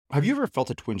Have you ever felt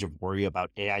a twinge of worry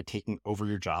about AI taking over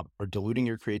your job or diluting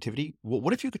your creativity? Well,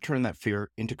 what if you could turn that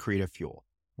fear into creative fuel?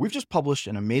 We've just published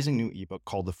an amazing new ebook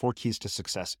called The 4 Keys to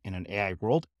Success in an AI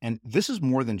World, and this is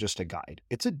more than just a guide.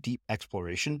 It's a deep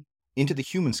exploration into the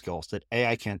human skills that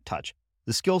AI can't touch,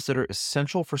 the skills that are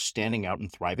essential for standing out and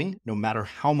thriving, no matter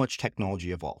how much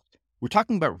technology evolves. We're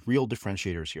talking about real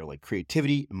differentiators here, like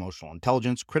creativity, emotional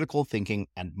intelligence, critical thinking,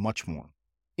 and much more.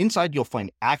 Inside, you'll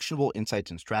find actionable insights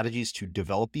and strategies to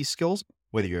develop these skills,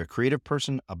 whether you're a creative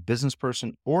person, a business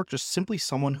person, or just simply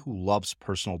someone who loves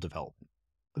personal development.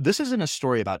 This isn't a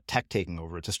story about tech taking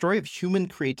over. It's a story of human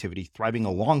creativity thriving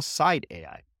alongside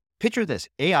AI. Picture this,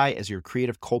 AI as your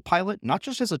creative co-pilot, not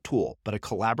just as a tool, but a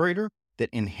collaborator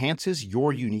that enhances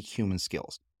your unique human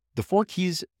skills. The 4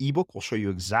 Keys ebook will show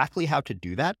you exactly how to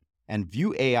do that and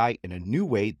view AI in a new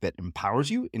way that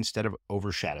empowers you instead of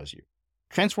overshadows you.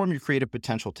 Transform your creative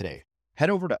potential today. Head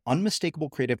over to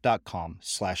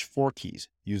unmistakablecreative.com/4keys.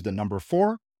 Use the number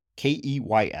 4,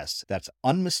 KEYS. That's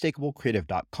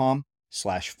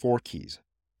unmistakablecreative.com/4keys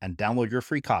and download your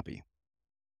free copy.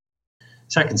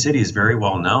 Second City is very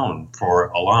well known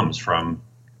for alums from,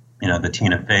 the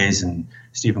Tina Feys and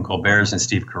Stephen Colbert's and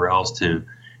Steve Carell's to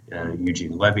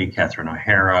Eugene Levy, Catherine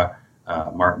O'Hara,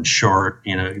 Martin Short.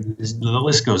 The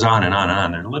list goes on and on and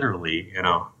on. There are literally,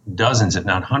 dozens, if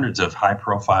not hundreds, of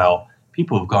high-profile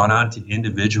people who've gone on to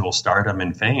individual stardom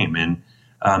and fame. And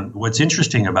what's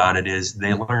interesting about it is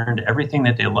they learned everything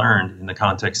that they learned in the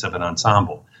context of an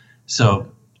ensemble.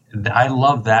 So I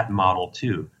love that model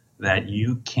too. That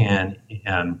you can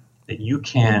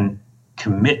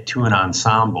commit to an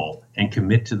ensemble and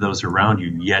commit to those around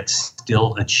you, yet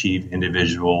still achieve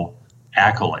individual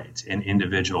accolades and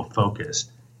individual focus.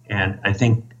 And I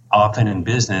think often in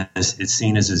business, it's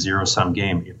seen as a zero-sum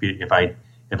game. If I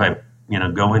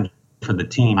go in for the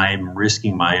team, I am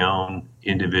risking my own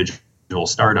individual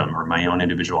stardom or my own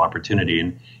individual opportunity.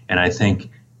 And I think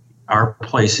our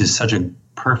place is such a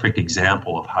perfect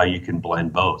example of how you can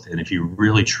blend both. And if you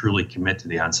really truly commit to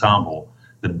the ensemble,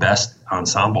 the best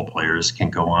ensemble players can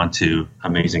go on to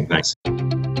amazing things.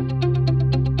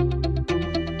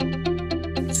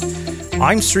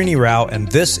 I'm Srini Rao, and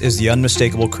this is the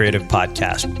Unmistakable Creative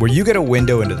Podcast, where you get a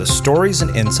window into the stories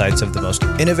and insights of the most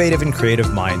innovative and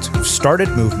creative minds who've started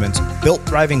movements, built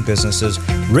thriving businesses,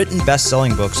 written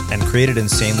best-selling books, and created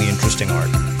insanely interesting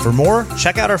art. For more,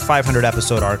 check out our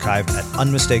 500-episode archive at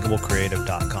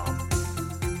unmistakablecreative.com.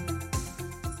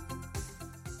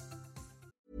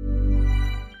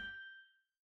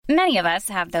 Many of us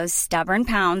have those stubborn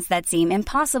pounds that seem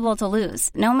impossible to lose,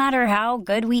 no matter how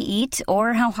good we eat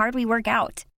or how hard we work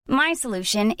out. My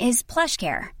solution is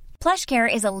PlushCare.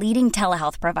 PlushCare is a leading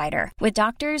telehealth provider with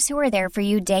doctors who are there for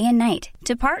you day and night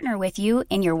to partner with you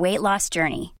in your weight loss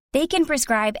journey. They can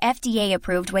prescribe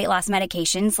FDA-approved weight loss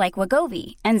medications like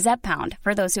Wegovy and Zepbound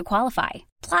for those who qualify.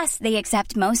 Plus, they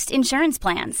accept most insurance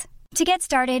plans. To get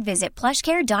started, visit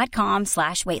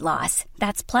plushcare.com/weightloss.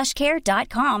 That's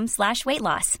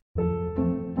plushcare.com/weightloss.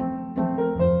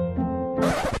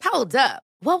 Hold up.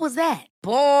 What was that?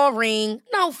 Boring.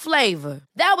 No flavor.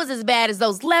 That was as bad as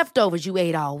those leftovers you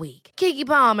ate all week. Keke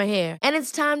Palmer here. And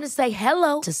it's time to say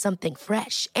hello to something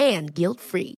fresh and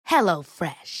guilt-free. Hello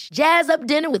Fresh. Jazz up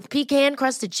dinner with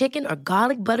pecan-crusted chicken or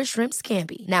garlic butter shrimp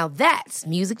scampi. Now that's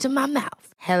music to my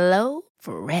mouth. Hello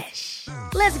Fresh.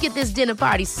 Let's get this dinner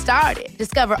party started.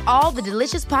 Discover all the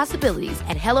delicious possibilities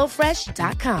at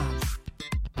HelloFresh.com.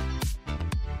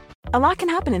 A lot can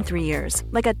happen in 3 years,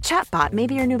 like a chatbot may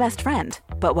be your new best friend.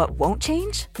 But what won't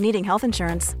change? Needing health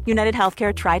insurance. United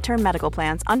Healthcare Tri-Term Medical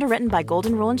Plans, underwritten by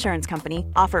Golden Rule Insurance Company,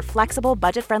 offer flexible,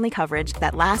 budget-friendly coverage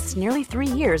that lasts nearly 3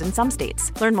 years in some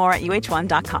states. Learn more at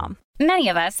uh1.com. Many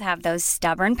of us have those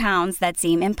stubborn pounds that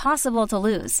seem impossible to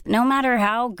lose, no matter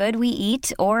how good we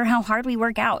eat or how hard we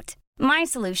work out. My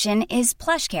solution is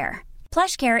PlushCare.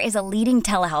 PlushCare is a leading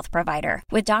telehealth provider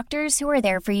with doctors who are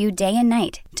there for you day and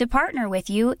night to partner with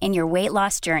you in your weight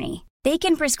loss journey. They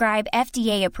can prescribe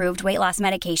FDA-approved weight loss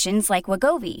medications like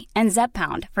Wegovy and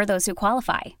Zepbound for those who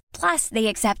qualify. Plus, they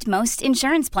accept most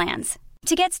insurance plans.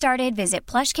 To get started, visit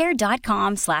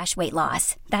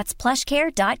plushcare.com/weightloss. That's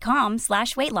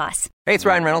plushcare.com/weightloss. Hey, it's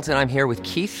Ryan Reynolds, and I'm here with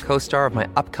Keith, co-star of my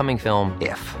upcoming film,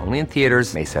 If, only in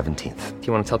theaters May 17th. Do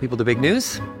you want to tell people the big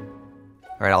news?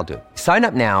 All right, I'll do it. Sign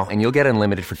up now and you'll get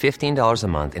unlimited for $15 a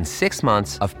month and 6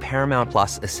 months of Paramount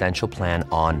Plus Essential Plan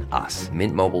on us.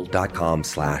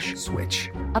 Mintmobile.com/switch.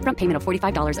 Upfront payment of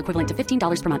 $45 equivalent to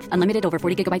 $15 per month. Unlimited over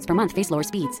 40 gigabytes per month. Face lower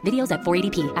speeds. Videos at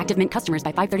 480p. Active Mint customers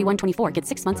by 531.24 get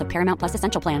 6 months of Paramount Plus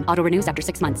Essential Plan. Auto renews after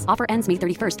 6 months. Offer ends May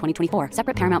 31st, 2024.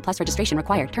 Separate Paramount Plus registration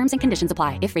required. Terms and conditions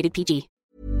apply if rated PG.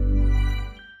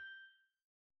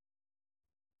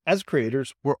 As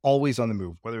creators, we're always on the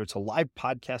move. Whether it's a live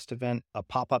podcast event, a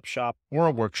pop-up shop, or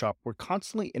a workshop, we're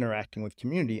constantly interacting with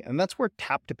community, and that's where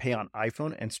Tap to Pay on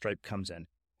iPhone and Stripe comes in.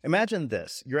 Imagine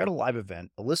this. You're at a live event,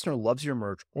 a listener loves your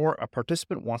merch, or a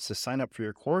participant wants to sign up for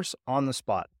your course on the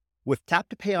spot. With Tap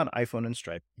to Pay on iPhone and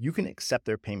Stripe, you can accept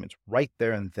their payments right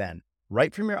there and then,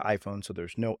 right from your iPhone, so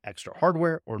there's no extra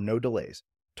hardware or no delays.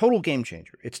 Total game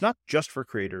changer. It's not just for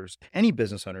creators. Any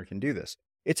business owner can do this.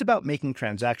 It's about making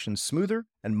transactions smoother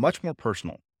and much more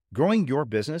personal, growing your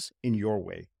business in your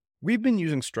way. We've been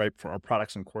using Stripe for our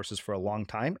products and courses for a long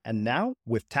time, and now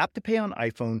with Tap to Pay on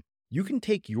iPhone, you can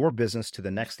take your business to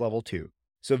the next level too.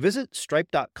 So visit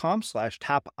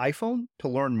stripe.com/tapiphone to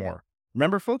learn more.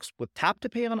 Remember, folks, with Tap to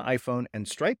Pay on iPhone and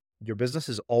Stripe, your business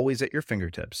is always at your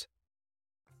fingertips.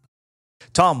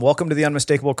 Tom, welcome to The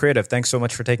Unmistakable Creative. Thanks so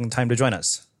much for taking time to join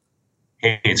us.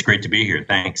 Hey, it's great to be here.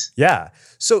 Thanks. Yeah.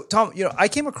 So, Tom, I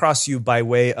came across you by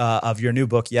way of your new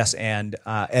book, Yes and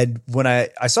when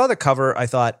I saw the cover, I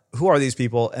thought, who are these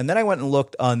people? And then I went and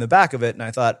looked on the back of it, and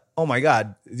I thought, oh my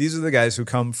God, these are the guys who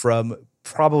come from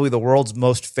probably the world's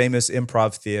most famous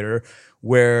improv theater,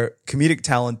 where comedic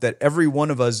talent that every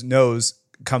one of us knows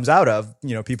comes out of.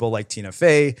 People like Tina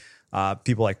Fey,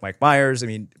 people like Mike Myers. I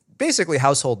mean, basically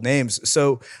household names.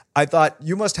 So I thought,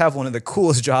 you must have one of the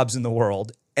coolest jobs in the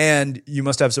world. And you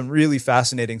must have some really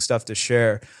fascinating stuff to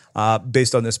share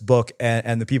based on this book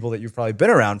and the people that you've probably been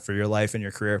around for your life and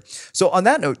your career. So on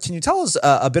that note, can you tell us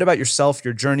a bit about yourself,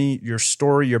 your journey, your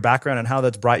story, your background, and how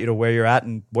that's brought you to where you're at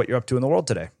and what you're up to in the world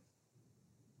today?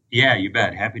 Yeah, you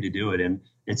bet. Happy to do it. And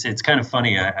it's kind of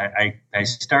funny. I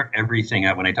start everything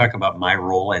out when I talk about my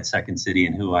role at Second City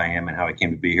and who I am and how I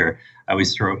came to be here. I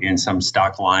always throw in some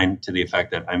stock line to the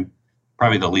effect that I'm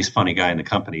probably the least funny guy in the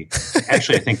company.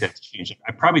 Actually, I think that's changed.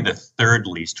 I'm probably the third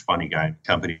least funny guy in the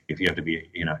company, if you have to be,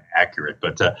 accurate.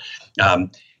 But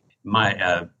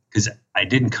because I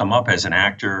didn't come up as an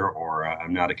actor, or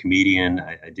I'm not a comedian.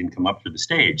 I didn't come up through the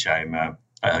stage. I'm a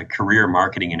career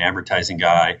marketing and advertising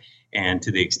guy, and to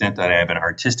the extent that I have an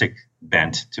artistic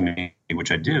bent to me,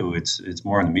 which I do, it's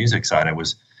more on the music side.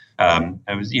 I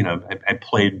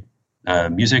played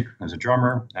music as a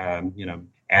drummer.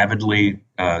 Avidly,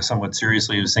 somewhat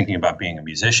seriously, was thinking about being a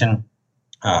musician,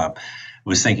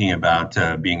 was thinking about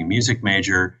being a music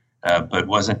major, but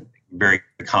wasn't very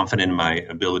confident in my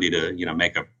ability to,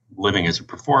 make a living as a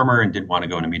performer, and didn't want to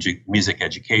go into music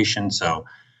education. So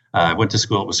I went to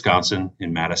school at Wisconsin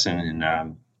in Madison,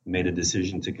 and made a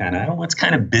decision to kind of, what's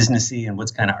kind of businessy and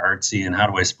what's kind of artsy, and how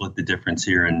do I split the difference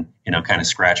here, and, kind of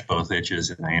scratch both itches.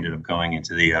 And I ended up going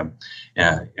into the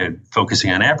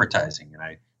focusing on advertising. And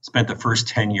I spent the first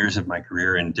 10 years of my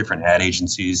career in different ad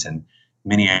agencies in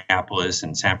Minneapolis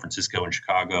and San Francisco and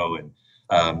Chicago, and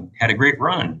had a great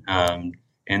run. And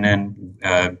then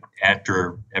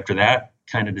after that,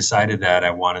 kind of decided that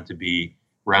I wanted to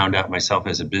round out myself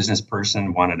as a business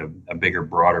person, wanted a bigger,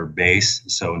 broader base.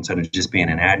 So instead of just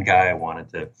being an ad guy, I wanted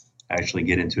to actually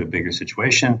get into a bigger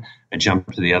situation. I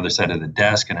jumped to the other side of the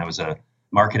desk, and I was a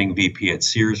marketing VP at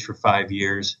Sears for 5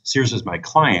 years. Sears was my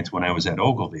client when I was at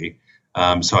Ogilvy.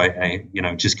 So I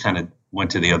just kind of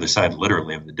went to the other side,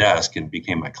 literally, of the desk, and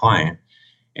became my client,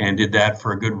 and did that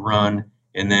for a good run.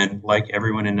 And then, like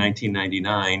everyone in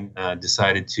 1999,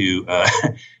 decided to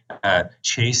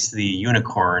chase the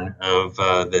unicorn of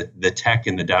the tech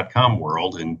in the .com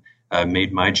world, and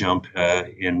made my jump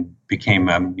and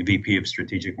became VP of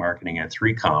strategic marketing at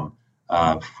 3Com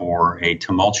for a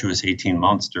tumultuous 18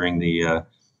 months during the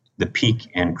peak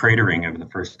and cratering of the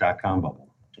first .com bubble.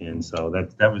 And so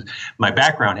that was my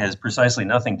background. Has precisely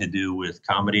nothing to do with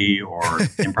comedy or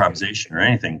improvisation or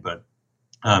anything, but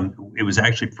it was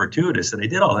actually fortuitous that I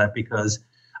did all that, because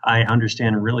I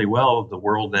understand really well the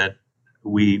world that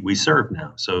we serve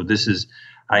now. So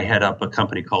I head up a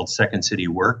company called Second City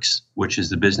Works, which is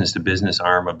the business to business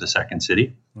arm of the Second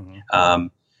City. Mm-hmm.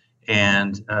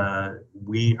 And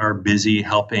we are busy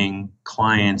helping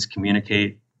clients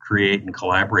communicate, create, and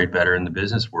collaborate better in the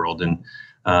business world. And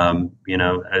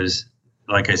as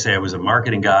like I say, I was a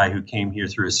marketing guy who came here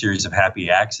through a series of happy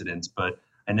accidents, but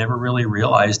I never really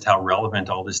realized how relevant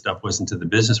all this stuff was into the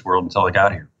business world until I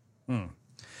got here.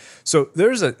 So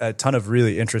there's a ton of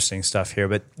really interesting stuff here,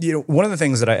 but one of the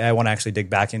things that I want to actually dig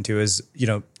back into is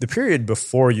the period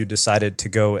before you decided to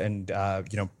go and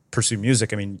pursue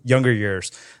music. I mean, younger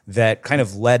years that kind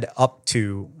of led up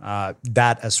to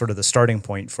that as sort of the starting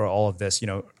point for all of this.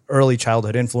 Early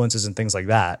childhood influences and things like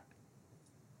that.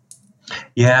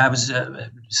 Yeah, I was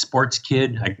a sports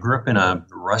kid. I grew up in a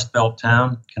Rust Belt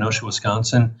town, Kenosha,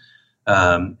 Wisconsin.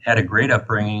 Had a great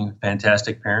upbringing,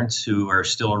 fantastic parents who are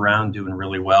still around doing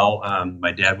really well.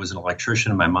 My dad was an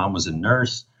electrician. My mom was a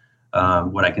nurse.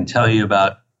 what I can tell you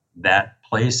about that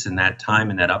place and that time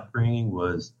and that upbringing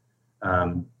was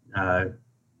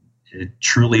it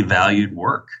truly valued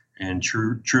work and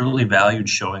truly valued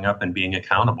showing up and being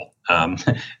accountable.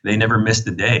 They never missed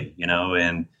a day,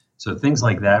 and so things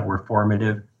like that were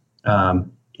formative.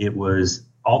 It was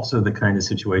also the kind of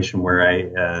situation where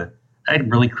I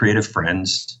had really creative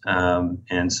friends,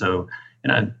 and so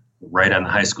write on the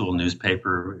high school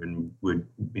newspaper and would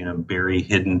bury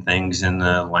hidden things in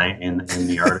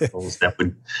the articles that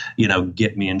would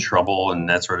get me in trouble and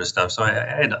that sort of stuff. So I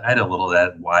had a little of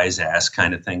that wise ass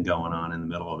kind of thing going on in the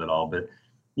middle of it all. But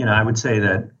I would say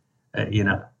that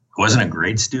I wasn't a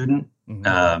great student.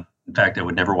 Mm-hmm. In fact, I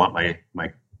would never want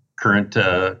my current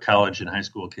college and high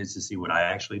school kids to see what I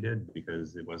actually did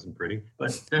because it wasn't pretty.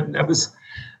 But that was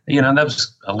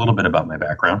a little bit about my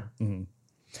background. Mm-hmm.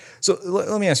 So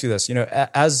let me ask you this,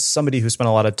 as somebody who spent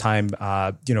a lot of time,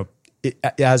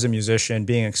 as a musician,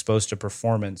 being exposed to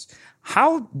performance,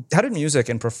 how did music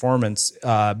and performance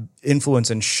influence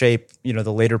and shape,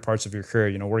 the later parts of your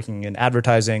career, working in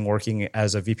advertising, working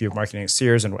as a VP of marketing at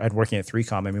Sears and working at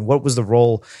 3Com? I mean, what was the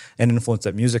role and influence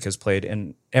that music has played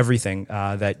in everything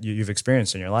that you've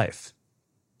experienced in your life?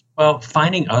 Well,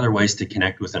 finding other ways to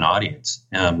connect with an audience,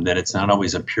 that it's not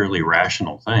always a purely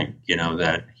rational thing,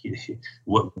 that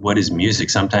what is music?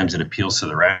 Sometimes it appeals to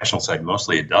the rational side.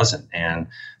 Mostly it doesn't. And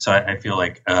so I feel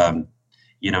like,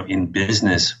 in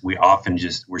business, we often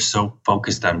we're so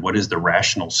focused on what is the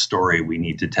rational story we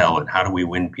need to tell and how do we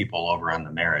win people over on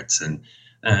the merits. And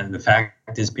the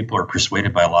fact is people are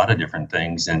persuaded by a lot of different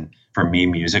things. And for me,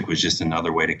 music was just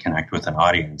another way to connect with an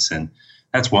audience. And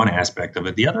that's one aspect of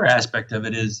it. The other aspect of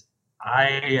it is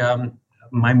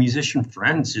my musician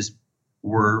friends just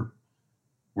were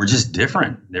just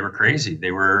different. They were crazy.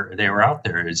 They were out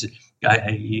there.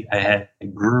 I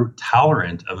grew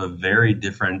tolerant of a very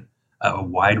different,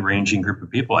 wide ranging group of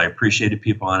people. I appreciated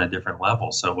people on a different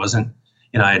level. So it wasn't,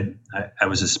 I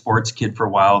was a sports kid for a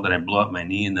while. Then I blew up my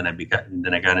knee, and then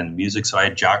I got into music. So I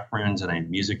had jock friends and I had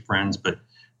music friends. But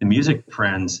the music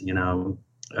friends,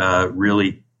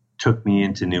 really took me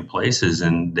into new places,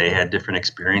 and they had different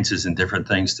experiences and different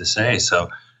things to say. So,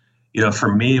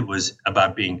 for me, it was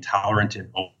about being tolerant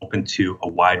and open to a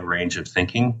wide range of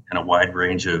thinking and a wide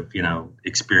range of,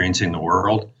 experiencing the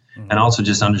world. Mm-hmm. And also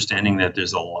just understanding that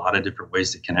there's a lot of different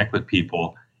ways to connect with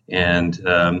people and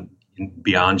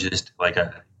beyond just like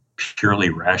a purely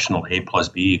rational A plus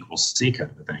B equals C kind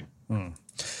of a thing. Mm.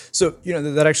 So,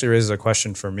 that actually raises a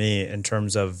question for me in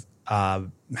terms of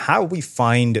how we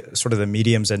find sort of the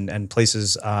mediums and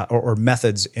places or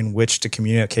methods in which to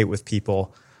communicate with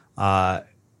people,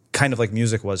 kind of like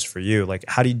music was for you. Like,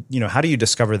 how do you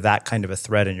discover that kind of a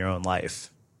thread in your own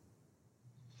life?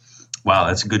 Wow,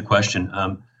 that's a good question.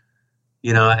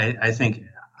 I think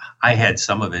I had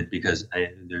some of it because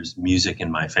there's music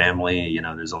in my family.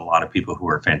 There's a lot of people who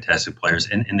are fantastic players.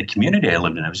 And in the community I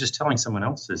lived in, I was just telling someone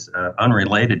else this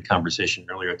unrelated conversation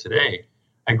earlier today.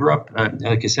 I grew up,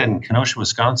 like I said, in Kenosha,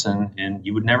 Wisconsin, and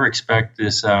you would never expect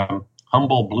this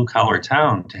humble blue-collar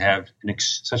town to have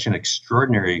such an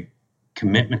extraordinary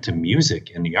commitment to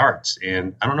music and the arts.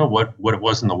 And I don't know what it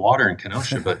was in the water in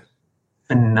Kenosha, but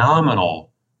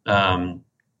phenomenal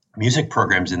music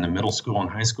programs in the middle school and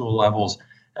high school levels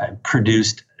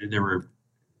produced. There were,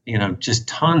 just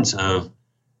tons of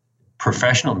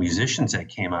professional musicians that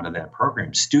came out of that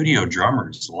program, studio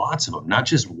drummers, lots of them, not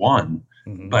just one,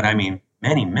 mm-hmm. but I mean,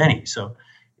 many. So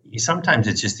sometimes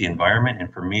it's just the environment.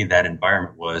 And for me, that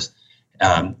environment was,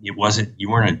 you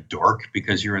weren't a dork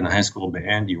because you were in the high school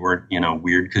band. You weren't,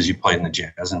 weird because you played in the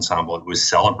jazz ensemble. It was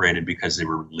celebrated because they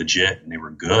were legit and they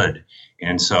were good.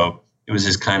 And so it was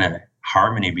this kind of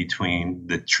harmony between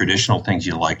the traditional things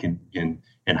you like in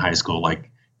high school, like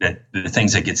that, the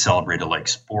things that get celebrated like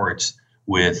sports,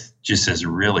 with just as a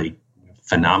really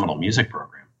phenomenal music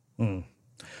program. Mm.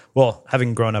 Well,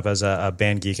 having grown up as a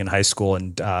band geek in high school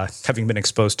and having been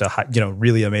exposed to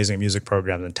really amazing music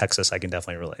programs in Texas, I can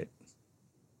definitely relate.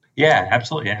 Yeah,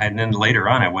 absolutely. And then later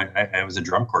on, I was a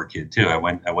drum corps kid too. I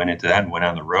went into that and went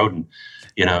on the road, and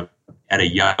at a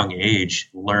young age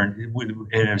learned.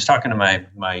 And I was talking to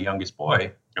my youngest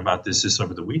boy about this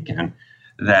over the weekend,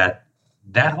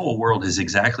 that whole world is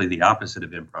exactly the opposite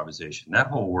of improvisation. That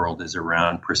whole world is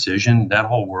around precision. That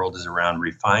whole world is around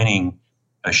refining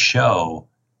a show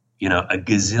a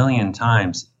gazillion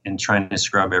times and trying to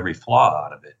scrub every flaw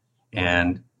out of it.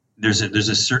 And there's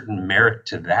a certain merit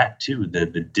to that too, the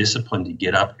discipline to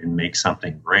get up and make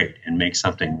something great and make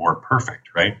something more perfect,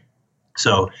 right?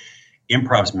 So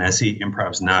improv's messy.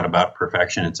 Improv's not about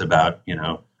perfection. It's about,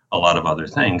 a lot of other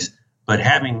things. But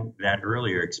having that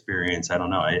earlier experience, I don't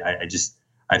know,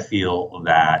 I feel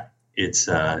that it's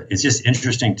just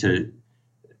interesting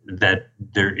that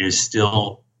there is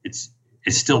still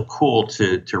it's still cool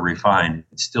to refine.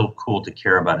 It's still cool to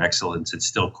care about excellence. It's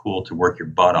still cool to work your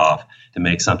butt off to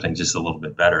make something just a little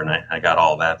bit better. And I got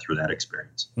all that through that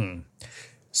experience.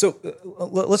 So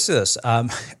let's do this. I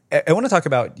want to talk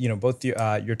about, both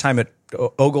your time at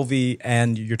Ogilvy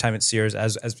and your time at Sears,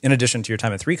 as in addition to your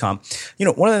time at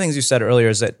 3Com. One of the things you said earlier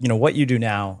is that, what you do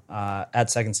now at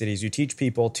Second City is you teach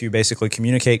people to basically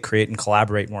communicate, create, and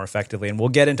collaborate more effectively. And we'll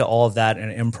get into all of that in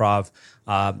Improv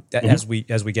as we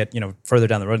get, further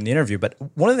down the road in the interview. But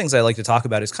one of the things I like to talk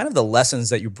about is kind of the lessons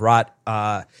that you brought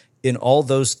in all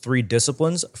those three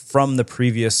disciplines from the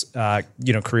previous,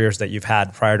 careers that you've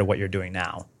had prior to what you're doing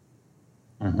now.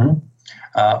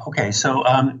 Okay. So,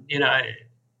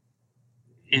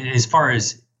 as far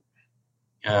as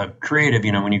creative,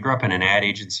 when you grow up in an ad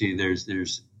agency,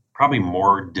 there's probably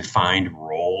more defined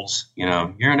roles.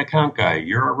 You're an account guy,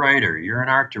 you're a writer, you're an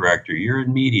art director, you're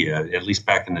in media, at least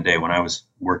back in the day when I was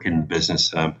working in the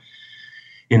business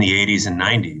in the 80s and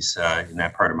 90s in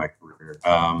that part of my career.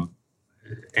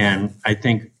 And I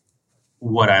think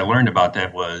what I learned about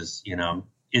that was,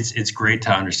 it's great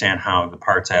to understand how the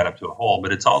parts add up to a whole,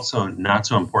 but it's also not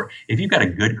so important. If you've got a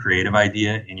good creative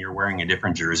idea and you're wearing a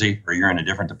different jersey or you're in a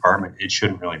different department, it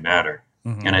shouldn't really matter.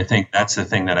 And I think that's the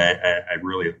thing that I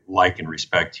really like and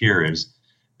respect here is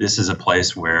this is a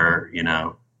place where,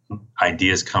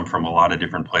 ideas come from a lot of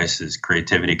different places.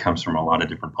 Creativity comes from a lot of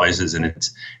different places. And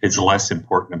it's less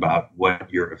important about what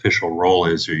your official role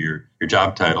is or your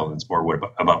job title. And it's more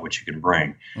about what you can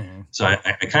bring. So I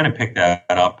kind of picked that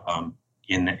up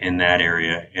in that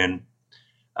area. And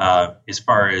as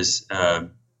far as, I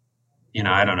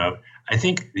don't know, I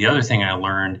think the other thing I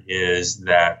learned is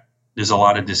that there's a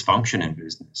lot of dysfunction in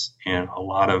business and a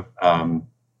lot of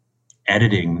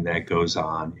editing that goes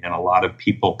on and a lot of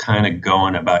people kind of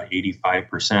going about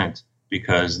 85%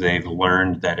 because they've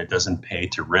learned that it doesn't pay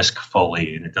to risk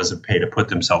fully and it doesn't pay to put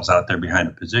themselves out there behind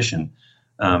a position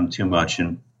too much.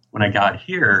 And when I got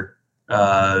here,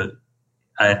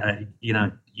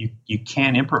 you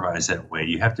can't improvise that way.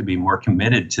 You have to be more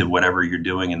committed to whatever you're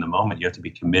doing in the moment. You have to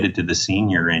be committed to the scene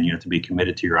you're in. You have to be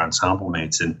committed to your ensemble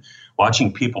mates. And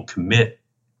watching people commit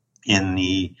in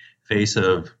the face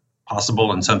of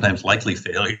possible and sometimes likely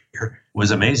failure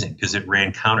was amazing because it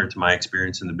ran counter to my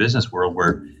experience in the business world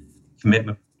where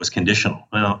commitment was conditional.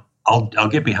 Well, I'll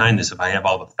get behind this if I have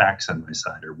all the facts on my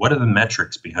side, or what are the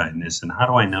metrics behind this, and how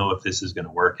do I know if this is going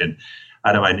to work, and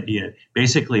how do I?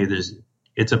 Basically,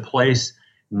 it's a place.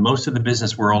 Most of the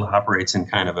business world operates in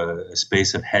kind of a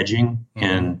space of hedging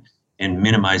and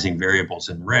minimizing variables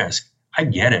and risk. I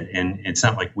get it, and it's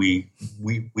not like we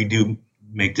do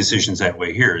make decisions that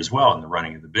way here as well in the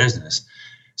running of the business.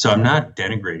 So I'm not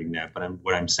denigrating that, but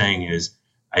what I'm saying is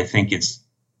I think it's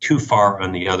too far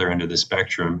on the other end of the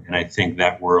spectrum, and I think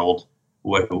that world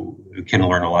can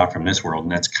learn a lot from this world,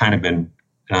 and that's kind of been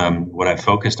what I've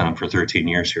focused on for 13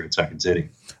 years here at Second City.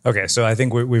 Okay, so I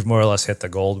think we've more or less hit the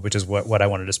gold, which is what I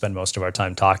wanted to spend most of our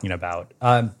time talking about.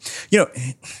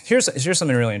 Here's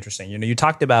something really interesting. You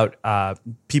talked about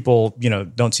people,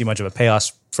 don't see much of a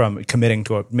payoff from committing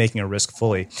to making a risk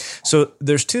fully. So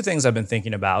there's two things I've been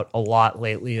thinking about a lot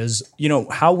lately is,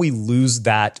 how we lose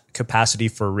that capacity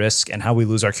for risk and how we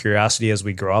lose our curiosity as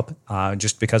we grow up,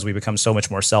 just because we become so much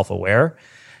more self-aware.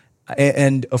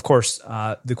 And of course,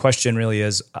 the question really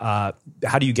is, how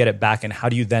do you get it back, and how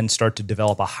do you then start to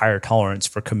develop a higher tolerance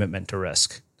for commitment to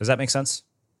risk? Does that make sense?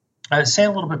 Say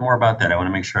a little bit more about that. I want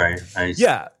to make sure I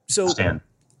understand.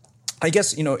 I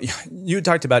guess, you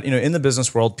talked about, in the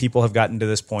business world, people have gotten to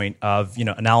this point of,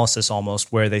 analysis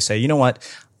almost where they say, you know what,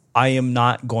 I am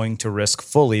not going to risk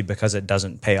fully because it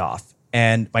doesn't pay off.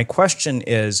 And my question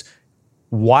is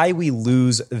why we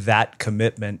lose that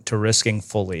commitment to risking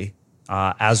fully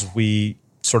as we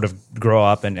sort of grow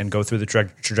up and go through the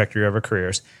trajectory of our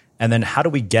careers. And then how do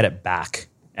we get it back?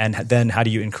 And then how do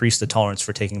you increase the tolerance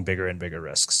for taking bigger and bigger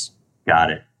risks?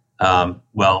 Got it.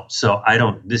 So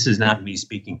this is not me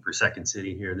speaking for Second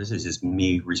City here. This is just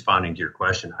me responding to your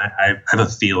question. I have a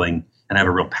feeling and I have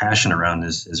a real passion around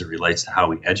this as it relates to how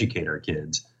we educate our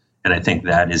kids. And I think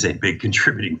that is a big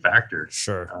contributing factor.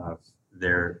 Sure.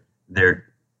 They're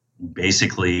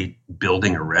basically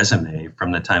building a resume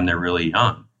from the time they're really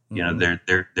young.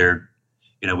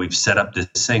 We've set up this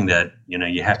thing that,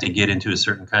 you have to get into a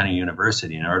certain kind of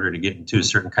university. In order to get into a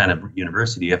certain kind of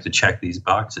university, you have to check these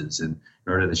boxes. And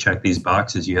in order to check these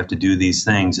boxes, you have to do these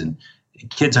things. And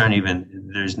kids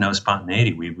there's no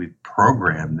spontaneity. We've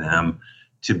programmed them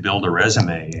to build a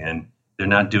resume. And they're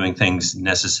not doing things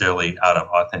necessarily out of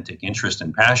authentic interest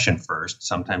and passion first.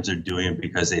 Sometimes they're doing it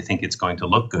because they think it's going to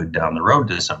look good down the road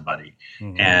to somebody.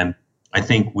 Mm-hmm. And I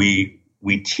think we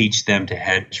teach them to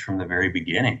hedge from the very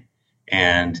beginning.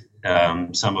 And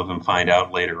some of them find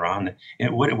out later on,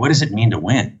 what does it mean to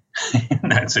win in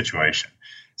that situation?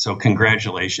 So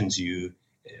congratulations, you.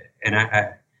 And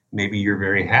I maybe you're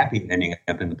very happy ending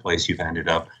up in the place you've ended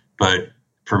up. But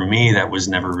for me, that was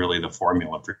never really the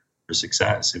formula for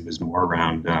success. It was more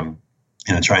around,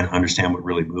 trying to understand what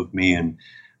really moved me and,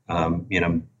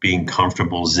 being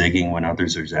comfortable zigging when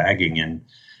others are zagging. And,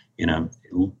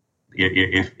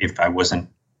 if I wasn't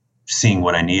seeing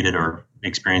what I needed or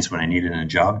experiencing what I needed in a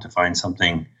job, to find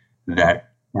something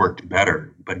that worked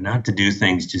better, but not to do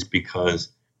things just because,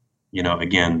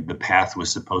 again, the path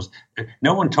was supposed.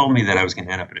 No one told me that I was going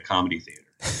to end up at a comedy theater.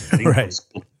 I think right.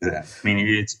 I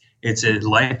mean,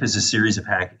 life is a series of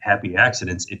happy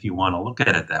accidents if you want to look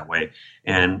at it that way.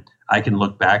 And I can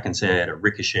look back and say I had a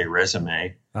ricochet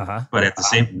resume, but at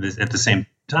the same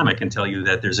time, I can tell you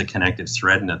that there's a connective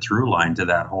thread and a through line to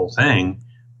that whole thing.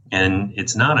 And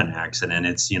it's not an accident.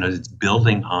 It's, it's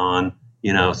building on,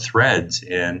 threads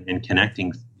and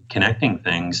connecting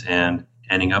things and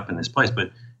ending up in this place.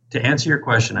 But to answer your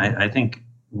question, I think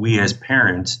we as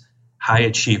parents, high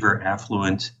achiever,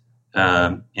 affluent,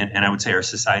 and I would say our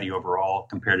society overall,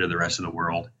 compared to the rest of the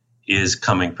world, is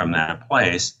coming from that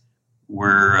place.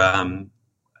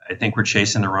 I think we're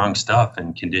chasing the wrong stuff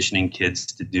and conditioning kids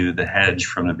to do the hedge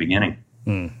from the beginning.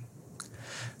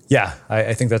 Yeah,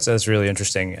 I think that's really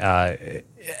interesting.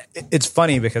 It's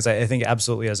funny because I think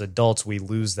absolutely as adults we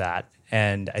lose that,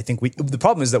 and I think the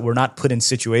problem is that we're not put in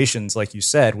situations like you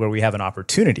said where we have an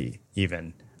opportunity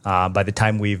even. By the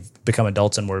time we've become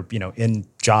adults and we're, in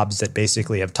jobs that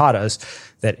basically have taught us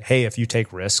that, hey, if you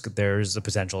take risk, there's the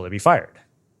potential to be fired.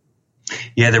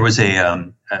 Yeah, there's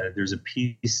a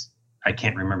piece, I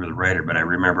can't remember the writer, but I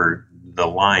remember the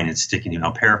line. It's sticking.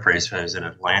 I'll paraphrase. It was an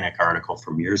Atlantic article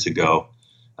from years ago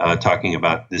talking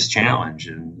about this challenge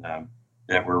and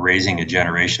that we're raising a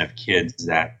generation of kids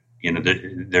that,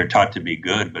 they're taught to be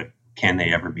good, but can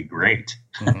they ever be great?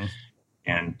 Mm-hmm.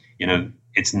 And,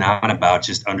 it's not about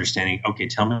just understanding, okay,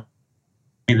 tell me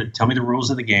the rules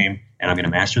of the game, and I'm going to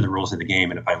master the rules of the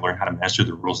game. And if I learn how to master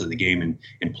the rules of the game and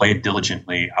play it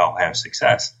diligently, I'll have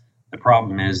success. The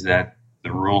problem is that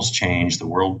the rules change. The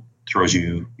world throws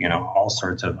you, all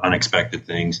sorts of unexpected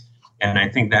things. And I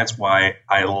think that's why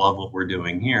I love what we're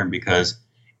doing here, because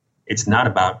it's not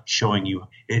about showing you,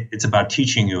 it's about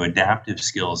teaching you adaptive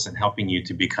skills and helping you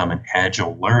to become an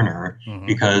agile learner,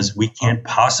 because we can't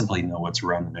possibly know what's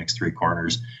around the next three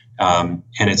corners. And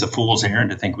it's a fool's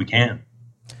errand to think we can.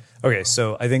 Okay,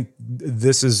 so I think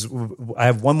I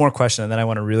have one more question, and then I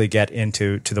want to really get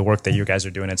into the work that you guys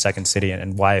are doing at Second City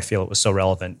and why I feel it was so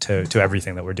relevant to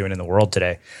everything that we're doing in the world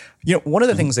today. One of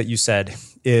the things that you said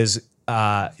is,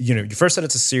 you first said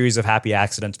it's a series of happy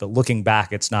accidents, but looking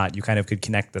back, it's not. You kind of could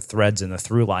connect the threads in the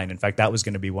through line. In fact, that was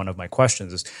going to be one of my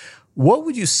questions is, what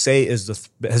would you say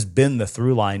has been the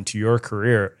through line to your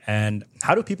career, and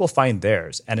how do people find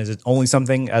theirs? And is it only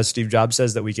something, as Steve Jobs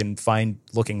says, that we can find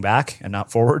looking back and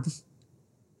not forward?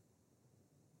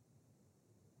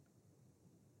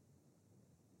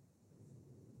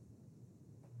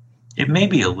 It may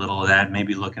be a little of that,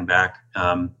 maybe looking back.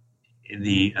 I'd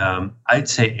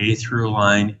say a through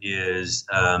line is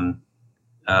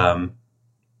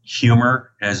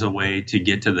humor as a way to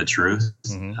get to the truth.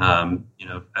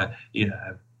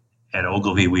 At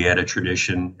Ogilvy, we had a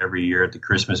tradition every year at the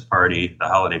Christmas party, the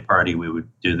holiday party. We would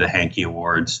do the Hanky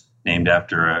Awards, named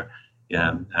after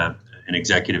an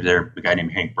executive there, a guy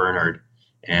named Hank Bernard,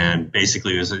 and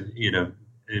basically it was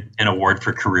an award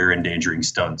for career endangering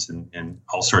stunts and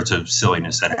all sorts of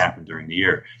silliness that happened during the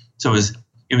year. So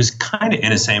it was kind of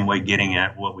in the same way getting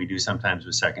at what we do sometimes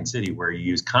with Second City, where you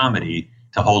use comedy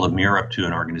to hold a mirror up to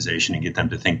an organization and get them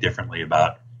to think differently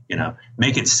about,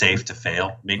 make it safe to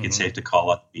fail, make it safe to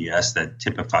call up BS that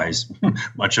typifies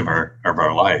much of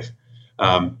our life.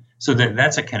 So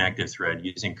that's a connective thread,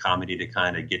 using comedy to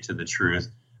kind of get to the truth.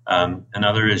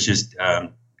 Another is just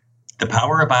the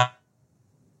power about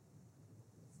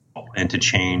and to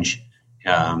change,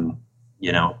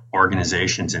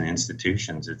 organizations and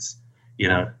institutions. It's,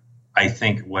 I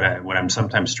think what I'm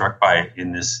sometimes struck by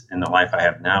in the life I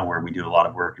have now, where we do a lot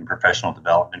of work in professional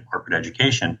development, corporate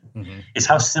education, is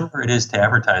how similar it is to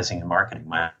advertising and marketing,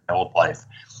 my old life.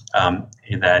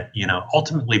 That,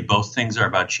 ultimately both things are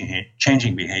about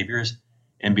changing behaviors.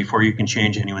 And before you can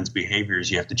change anyone's behaviors,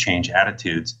 you have to change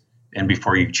attitudes. And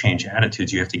before you change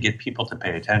attitudes, you have to get people to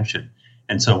pay attention.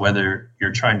 And so whether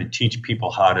you're trying to teach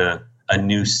people how to a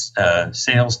new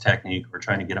sales technique or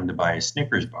trying to get them to buy a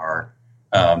Snickers bar,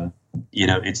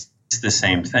 it's the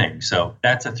same thing. So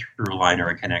that's a through line or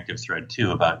a connective thread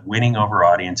too, about winning over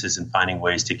audiences and finding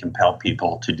ways to compel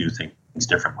people to do things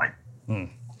differently.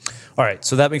 All right,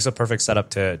 so that makes a perfect setup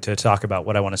to talk about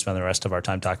what I want to spend the rest of our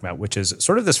time talking about, which is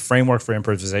sort of this framework for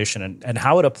improvisation and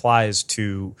how it applies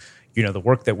to the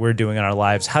work that we're doing in our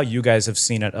lives, how you guys have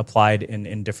seen it applied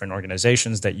in different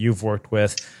organizations that you've worked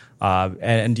with,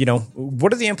 and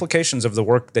what are the implications of the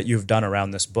work that you've done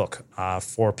around this book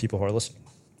for people who are listening?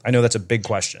 I know that's a big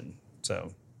question.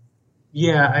 So,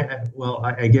 yeah,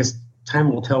 I guess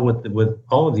time will tell what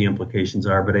all of the implications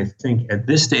are. But I think at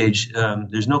this stage,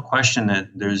 there's no question that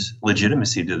there's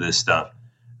legitimacy to this stuff.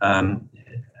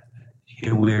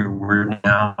 We're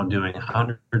now doing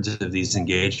hundreds of these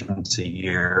engagements a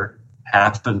year,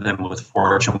 half of them with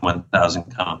Fortune 1000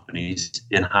 companies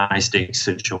in high stakes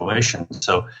situations.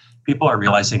 So people are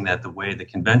realizing that the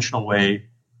conventional way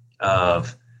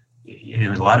of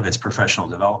a lot of it's professional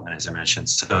development, as I mentioned.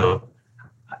 So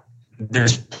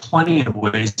there's plenty of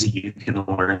ways that you can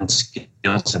learn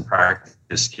skills and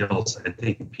practice skills. I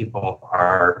think people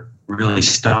are really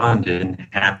stunned and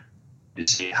happy to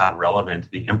see how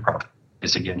relevant the improv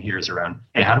is. Again, here's around,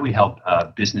 hey, how do we help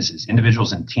businesses,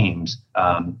 individuals, and teams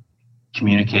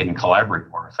communicate and collaborate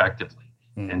more effectively?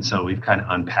 And so we've kind of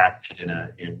unpacked it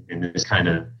in this kind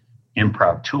of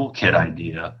improv toolkit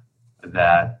idea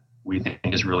that we think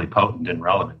is really potent and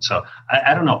relevant. So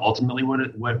I don't know ultimately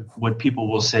what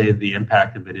people will say the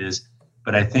impact of it is,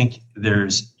 but I think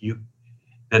there's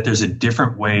a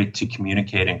different way to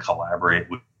communicate and collaborate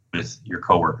with your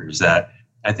coworkers. That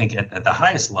I think at the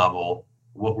highest level,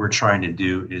 what we're trying to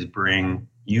do is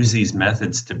use these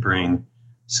methods to bring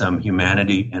some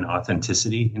humanity and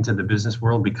authenticity into the business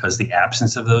world, because the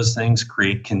absence of those things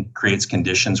creates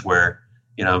conditions where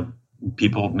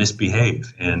people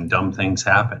misbehave and dumb things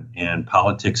happen and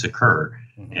politics occur.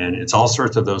 And it's all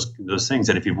sorts of those things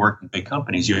that if you've worked in big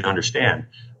companies, you understand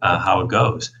how it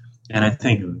goes. And I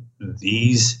think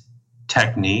these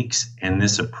techniques and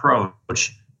this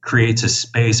approach creates a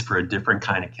space for a different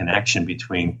kind of connection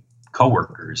between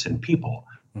coworkers and people.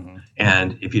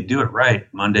 And if you do it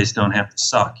right, Mondays don't have to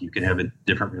suck. You can have a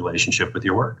different relationship with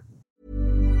your work.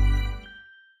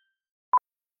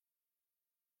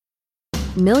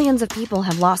 Millions of people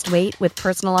have lost weight with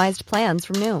personalized plans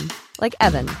from Noom. Like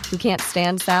Evan, who can't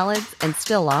stand salads and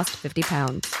still lost 50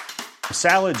 pounds.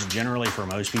 Salads generally for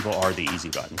most people are the easy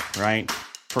button, right?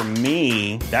 For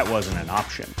me, that wasn't an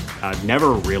option. I never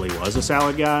really was a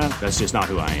salad guy. That's just not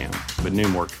who I am. But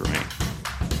Noom worked for me.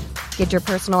 Get your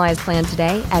personalized plan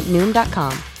today at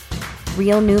Noom.com.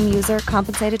 Real Noom user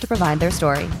compensated to provide their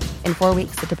story. In 4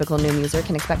 weeks, the typical Noom user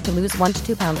can expect to lose 1 to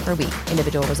 2 pounds per week.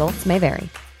 Individual results may vary.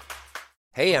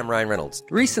 Hey, I'm Ryan Reynolds.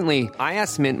 Recently, I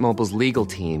asked Mint Mobile's legal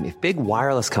team if big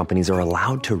wireless companies are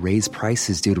allowed to raise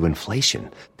prices due to inflation.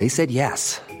 They said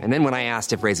yes. And then when I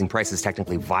asked if raising prices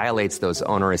technically violates those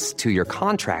onerous 2-year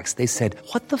contracts, they said,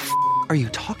 "What the f*** are you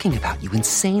talking about, you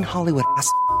insane Hollywood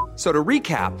ass?" So to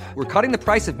recap, we're cutting the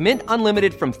price of Mint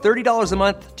Unlimited from $30 a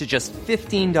month to just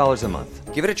 $15 a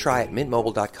month. Give it a try at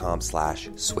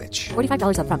mintmobile.com/switch.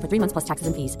 $45 up front for 3 months plus taxes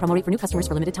and fees. Promo rate for new customers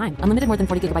for limited time. Unlimited more than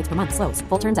 40 gigabytes per month. Slows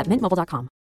full terms at mintmobile.com.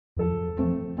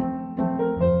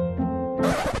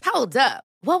 Hold up.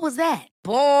 What was that?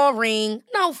 Boring.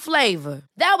 No flavor.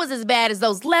 That was as bad as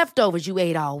those leftovers you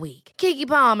ate all week. Keke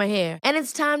Palmer here. And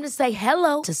it's time to say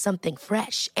hello to something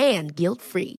fresh and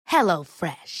guilt-free. Hello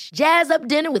Fresh. Jazz up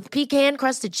dinner with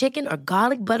pecan-crusted chicken or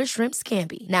garlic butter shrimp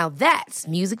scampi. Now that's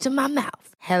music to my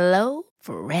mouth. Hello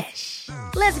Fresh.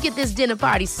 Let's get this dinner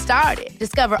party started.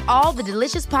 Discover all the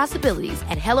delicious possibilities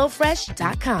at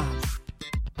HelloFresh.com.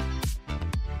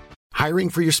 Hiring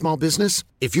for your small business?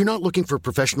 If you're not looking for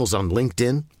professionals on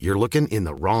LinkedIn, you're looking in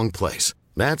the wrong place.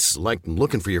 That's like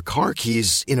looking for your car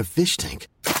keys in a fish tank.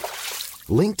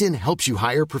 LinkedIn helps you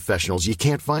hire professionals you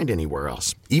can't find anywhere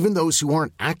else, even those who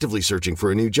aren't actively searching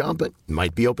for a new job but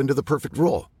might be open to the perfect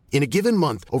role. In a given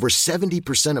month, over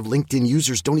 70% of LinkedIn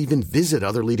users don't even visit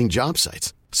other leading job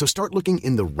sites. So start looking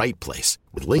in the right place.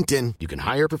 With LinkedIn, you can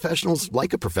hire professionals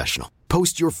like a professional.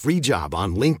 Post your free job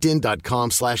on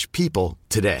linkedin.com/people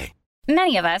today.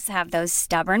 Many of us have those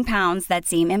stubborn pounds that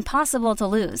seem impossible to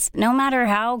lose, no matter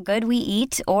how good we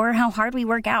eat or how hard we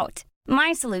work out.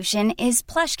 My solution is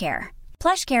PlushCare.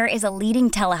 PlushCare is a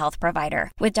leading telehealth provider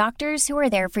with doctors who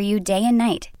are there for you day and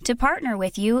night to partner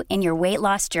with you in your weight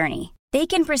loss journey. They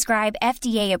can prescribe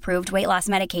FDA-approved weight loss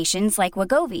medications like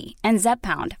Wegovy and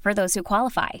Zepbound for those who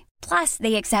qualify. Plus,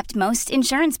 they accept most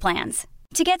insurance plans.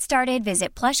 To get started,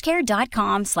 visit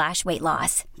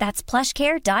plushcare.com/weightloss. That's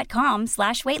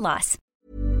plushcare.com/weightloss.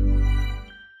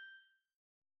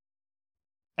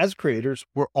 As creators,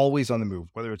 we're always on the move.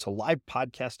 Whether it's a live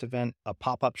podcast event, a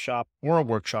pop-up shop, or a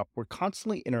workshop, we're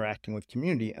constantly interacting with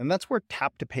community, and that's where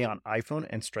Tap to Pay on iPhone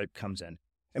and Stripe comes in.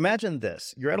 Imagine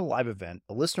this. You're at a live event,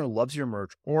 a listener loves your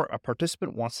merch, or a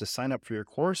participant wants to sign up for your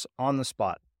course on the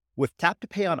spot. With Tap to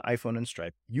Pay on iPhone and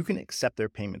Stripe, you can accept their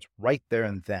payments right there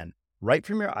and then, right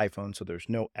from your iPhone, so there's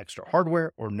no extra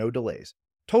hardware or no delays.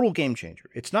 Total game changer.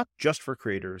 It's not just for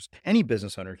creators. Any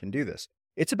business owner can do this.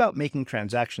 It's about making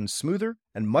transactions smoother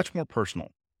and much more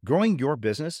personal, growing your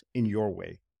business in your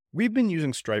way. We've been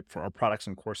using Stripe for our products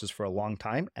and courses for a long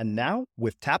time, and now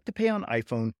with Tap to Pay on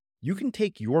iPhone, you can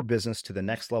take your business to the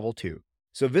next level too.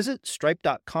 So visit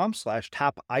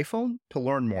stripe.com/tapiphone to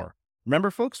learn more. Remember,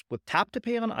 folks, with Tap to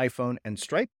Pay on iPhone and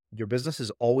Stripe, your business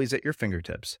is always at your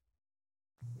fingertips.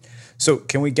 So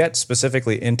can we get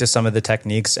specifically into some of the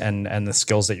techniques and the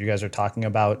skills that you guys are talking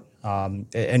about, and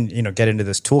get into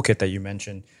this toolkit that you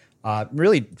mentioned?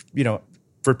 Really,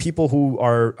 for people who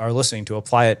are listening, to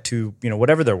apply it to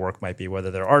whatever their work might be,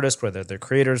 whether they're artists, whether they're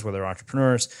creators, whether they're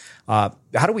entrepreneurs.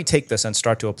 How do we take this and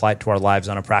start to apply it to our lives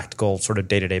on a practical sort of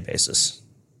day-to-day basis?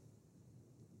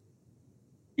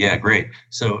 Yeah, great.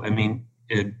 So,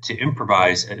 to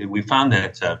improvise, we found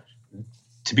that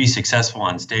to be successful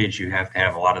on stage, you have to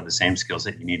have a lot of the same skills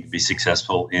that you need to be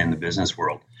successful in the business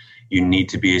world. You need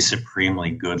to be a supremely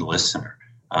good listener.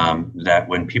 That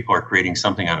when people are creating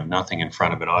something out of nothing in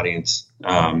front of an audience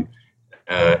and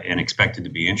expect it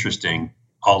to be interesting,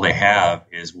 all they have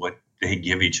is what they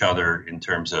give each other in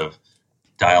terms of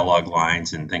dialogue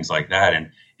lines and things like that. And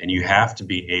you have to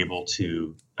be able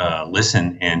to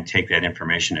listen and take that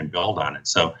information and build on it.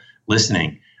 So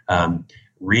listening,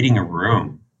 reading a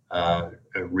room,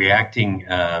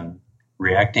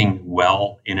 reacting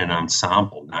well in an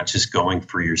ensemble, not just going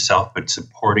for yourself, but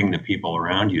supporting the people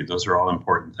around you. Those are all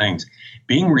important things.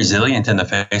 Being resilient in the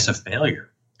face of failure.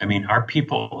 Our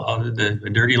people, the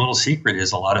dirty little secret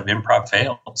is a lot of improv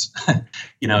fails.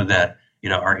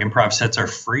 Our improv sets are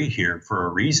free here for a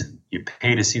reason. You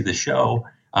pay to see the show,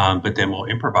 but then we'll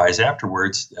improvise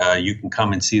afterwards. You can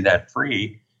come and see that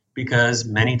free. Because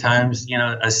many times,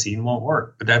 a scene won't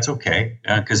work, but that's okay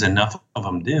because enough of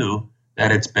them do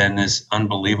that it's been this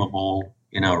unbelievable,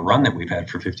 run that we've had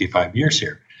for 55 years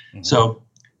here. Mm-hmm. So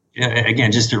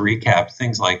again, just to recap,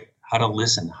 things like how to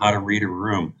listen, how to read a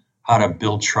room, how to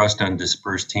build trust on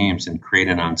dispersed teams and create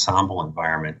an ensemble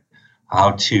environment,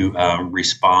 how to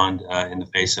respond in the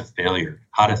face of failure,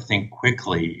 how to think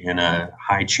quickly in a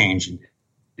high change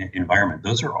environment.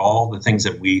 Those are all the things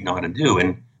that we know how to do.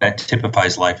 And that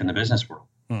typifies life in the business world.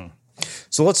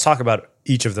 So let's talk about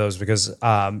each of those because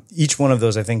each one of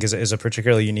those, I think, is a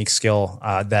particularly unique skill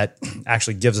that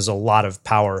actually gives us a lot of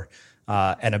power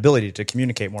and ability to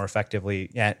communicate more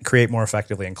effectively and create more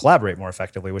effectively and collaborate more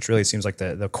effectively, which really seems like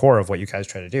the core of what you guys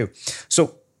try to do.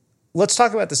 So let's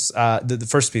talk about this, the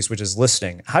first piece, which is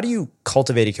listening. How do you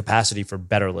cultivate a capacity for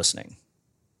better listening?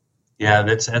 Yeah,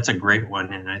 that's a great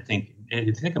one. And I think, if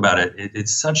you think about it,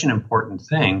 it's such an important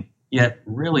thing. Yet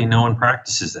really no one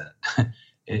practices that.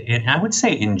 And I would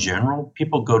say in general,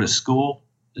 people go to school,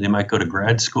 they might go to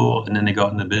grad school, and then they go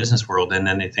out in the business world, and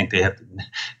then they think they have to.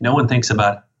 No one thinks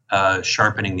about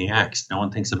sharpening the axe. No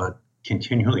one thinks about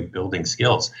continually building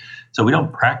skills. So we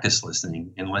don't practice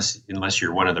listening unless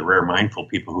you're one of the rare mindful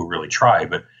people who really try.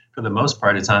 But for the most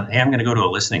part, it's on, hey, I'm going to go to a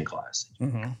listening class.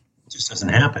 Mm-hmm. It just doesn't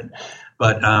happen.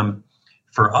 But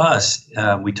for us,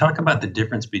 we talk about the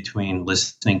difference between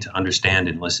listening to understand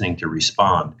and listening to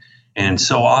respond. And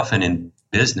so often in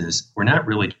business, we're not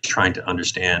really trying to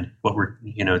understand what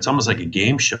it's almost like a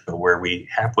game show where we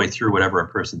halfway through whatever a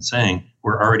person's saying,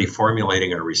 we're already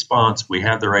formulating our response. We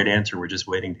have the right answer. We're just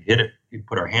waiting to hit it. We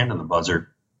put our hand on the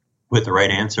buzzer with the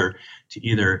right answer to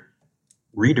either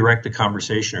redirect the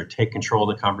conversation or take control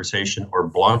of the conversation or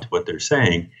blunt what they're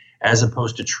saying, as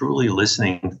opposed to truly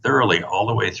listening thoroughly all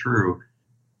the way through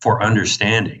for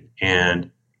understanding and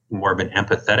more of an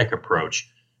empathetic approach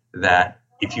that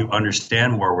if you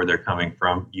understand more where they're coming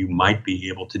from, you might be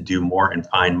able to do more and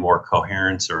find more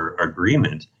coherence or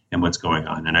agreement in what's going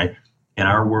on. And in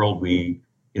our world, we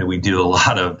do a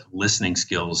lot of listening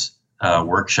skills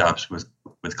workshops with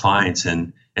clients,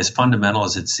 and as fundamental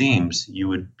as it seems, you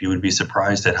would be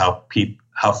surprised at how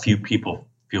few people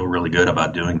feel really good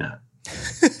about doing that.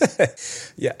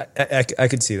 Yeah, I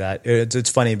could see that.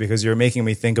 It's funny because you're making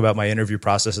me think about my interview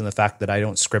process and the fact that I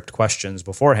don't script questions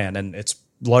beforehand. And it's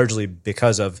largely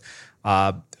because of,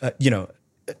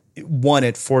 one,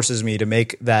 it forces me to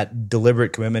make that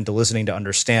deliberate commitment to listening to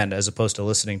understand as opposed to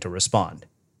listening to respond.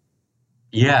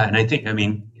 Yeah. And I think,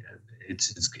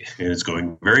 it's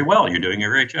going very well. You're doing a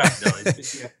great job.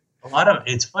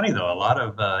 It's funny though. A lot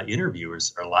of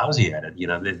interviewers are lousy at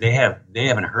it. They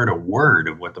haven't heard a word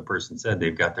of what the person said.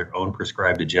 They've got their own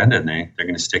prescribed agenda, and they're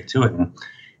going to stick to it.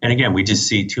 And again, we just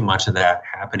see too much of that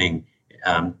happening.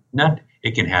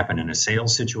 It can happen in a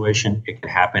sales situation. It can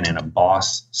happen in a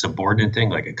boss subordinate thing,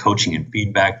 like a coaching and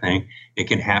feedback thing. It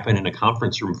can happen in a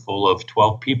conference room full of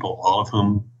 12 people, all of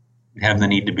whom have the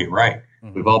need to be right.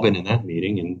 Mm-hmm. We've all been in that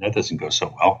meeting, and that doesn't go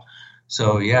so well.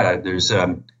 So yeah, there's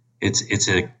it's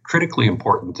a critically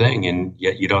important thing, and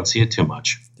yet you don't see it too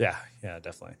much. Yeah,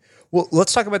 definitely. Well,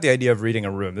 let's talk about the idea of reading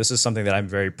a room. This is something that I'm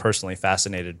very personally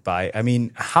fascinated by. I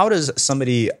mean, how does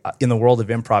somebody in the world of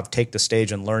improv take the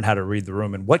stage and learn how to read the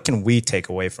room, and what can we take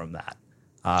away from that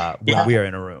when we are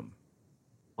in a room?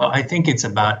 Well, I think it's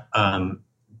about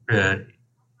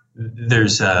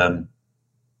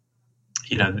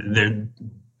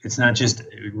it's not just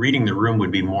reading the room. Would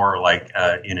be more like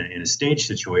in a stage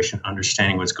situation,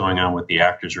 understanding what's going on with the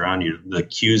actors around you, the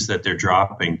cues that they're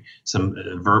dropping, some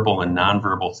verbal and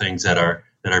nonverbal things that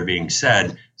are being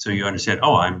said, so you understand.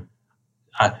 Oh,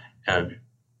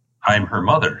 I'm her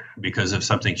mother because of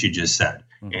something she just said,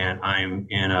 and I'm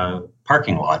in a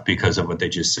parking lot because of what they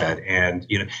just said. And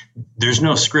there's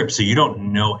no script, so you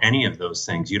don't know any of those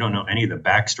things. You don't know any of the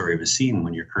backstory of a scene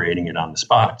when you're creating it on the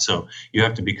spot. So you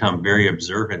have to become very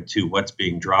observant to what's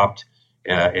being dropped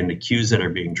and the cues that are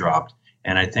being dropped.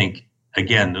 And I think,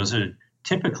 again, those are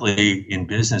typically in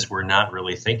business, we're not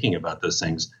really thinking about those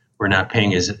things. We're not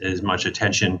paying as much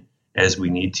attention as we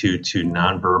need to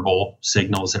nonverbal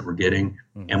signals that we're getting.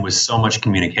 And with so much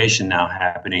communication now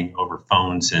happening over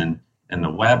phones and the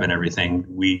web and everything,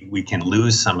 we can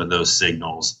lose some of those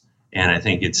signals. And I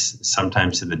think it's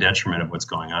sometimes to the detriment of what's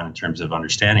going on in terms of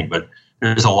understanding. But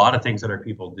there's a lot of things that our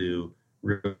people do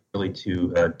really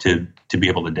to be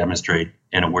able to demonstrate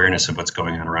an awareness of what's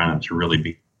going on around them, to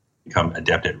really become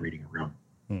adept at reading a room.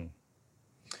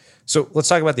 So let's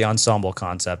talk about the ensemble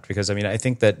concept, because I mean, I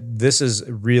think that this is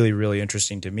really, really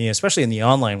interesting to me, especially in the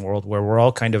online world where we're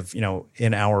all kind of,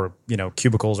 in our,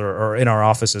 cubicles or in our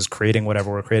offices creating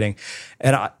whatever we're creating.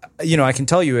 And I can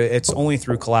tell you it's only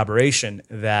through collaboration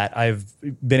that I've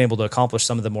been able to accomplish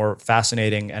some of the more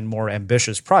fascinating and more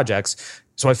ambitious projects.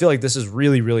 So I feel like this is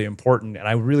really, really important. And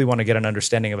I really want to get an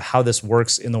understanding of how this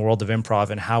works in the world of improv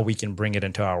and how we can bring it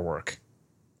into our work.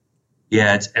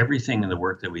 Yeah, it's everything in the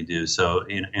work that we do. So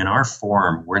in our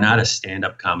form, we're not a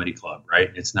stand-up comedy club,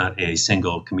 right? It's not a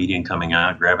single comedian coming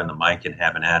out, grabbing the mic and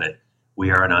having at it. We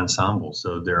are an ensemble.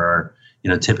 So there are,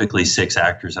 typically 6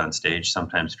 actors on stage,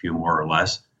 sometimes few more or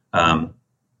less.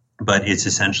 But it's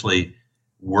essentially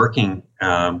working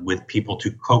with people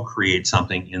to co-create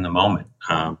something in the moment.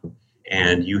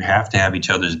 And you have to have each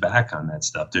other's back on that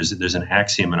stuff. There's an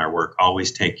axiom in our work: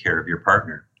 always take care of your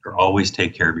partner, or always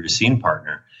take care of your scene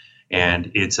partner.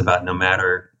 And it's about, no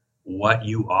matter what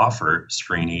you offer,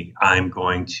 Srini, I'm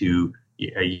going to,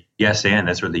 yes and,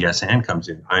 that's where the yes and comes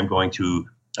in. I'm going to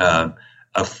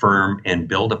affirm and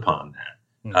build upon that.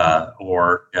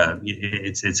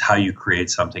 It's how you create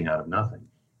something out of nothing.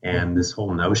 And this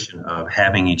whole notion of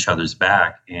having each other's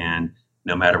back, and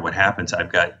no matter what happens,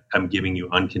 I'm giving you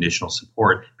unconditional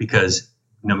support, because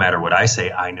no matter what I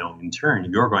say, I know in turn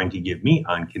you're going to give me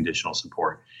unconditional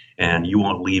support, and you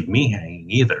won't leave me hanging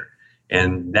either.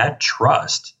 And that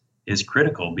trust is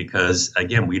critical, because,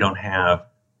 again, we don't have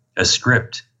a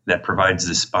script that provides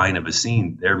the spine of a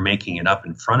scene. They're making it up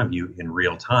in front of you in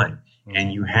real time.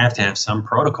 And you have to have some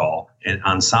protocol, and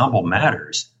ensemble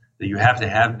matters, that you have to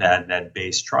have that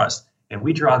base trust. And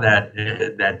we draw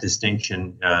that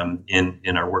distinction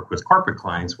in our work with corporate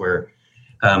clients, where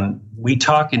we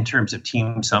talk in terms of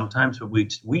team sometimes, but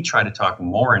we try to talk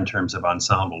more in terms of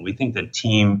ensemble. We think that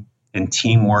team and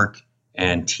teamwork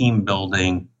and team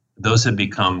building, those have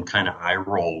become kind of eye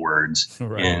roll words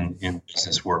in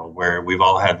business world, where we've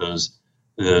all had those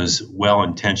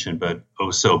well-intentioned but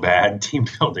oh so bad team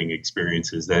building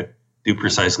experiences that do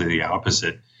precisely the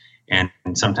opposite. And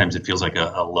sometimes it feels like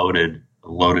a loaded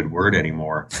word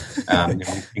anymore.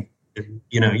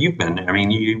 You've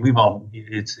been, we've all,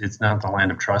 it's not the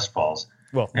land of trust falls.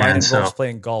 Well, mine involves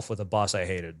playing golf with a boss I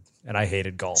hated, and I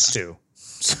hated golf too.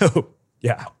 So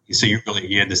yeah. So you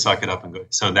had to suck it up and go.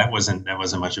 So that wasn't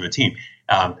much of a team.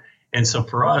 And so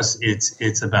for us,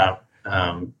 it's about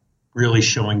really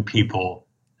showing people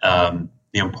the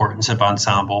importance of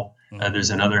ensemble. There's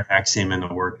another axiom in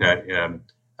the work that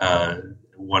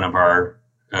one of our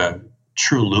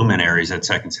true luminaries at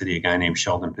Second City, a guy named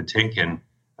Sheldon Patinkin,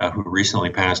 who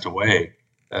recently passed away,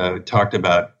 talked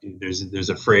about. There's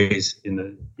a phrase in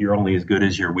the "You're only as good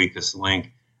as your weakest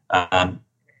link."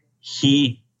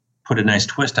 He put a nice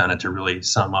twist on it to really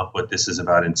sum up what this is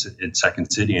about in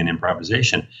Second City and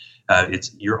improvisation.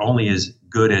 you're only as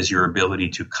good as your ability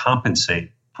to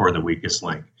compensate for the weakest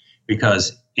link.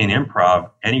 Because in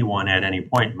improv, anyone at any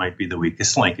point might be the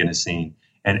weakest link in a scene,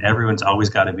 and everyone's always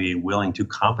got to be willing to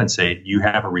compensate. You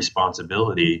have a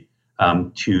responsibility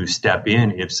to step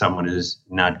in if someone is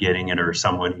not getting it or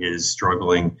someone is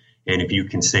struggling. And if you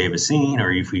can save a scene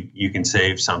or if you can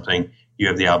save something, you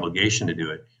have the obligation to do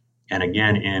it. And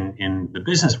again, in the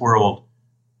business world,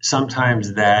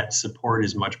 sometimes that support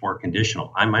is much more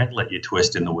conditional. I might let you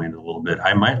twist in the wind a little bit.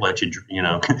 I might let you,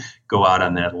 go out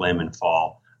on that limb and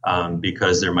fall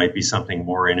because there might be something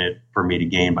more in it for me to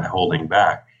gain by holding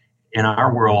back. In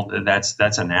our world,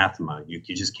 that's anathema. You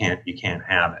just can't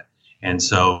have it. And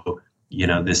so,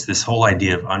 this whole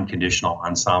idea of unconditional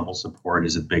ensemble support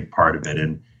is a big part of it,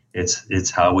 and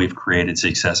it's how we've created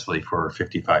successfully for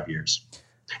 55 years.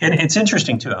 And it's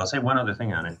interesting too. I'll say one other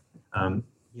thing on it.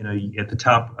 At the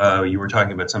top, you were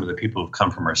talking about some of the people who've come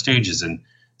from our stages, and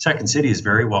Second City is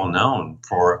very well known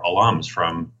for alums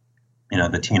from,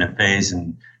 the Tina Feys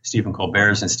and Stephen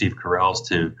Colbert's and Steve Carell's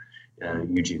to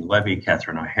Eugene Levy,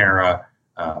 Catherine O'Hara,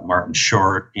 Martin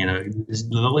Short.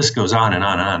 The list goes on and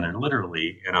on and on. There are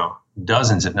literally,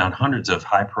 dozens, if not hundreds, of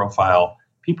high-profile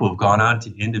people who've gone on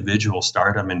to individual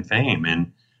stardom and fame.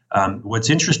 And what's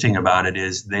interesting about it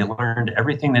is they learned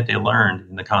everything that they learned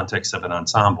in the context of an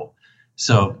ensemble.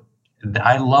 So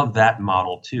I love that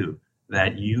model too,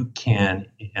 that you can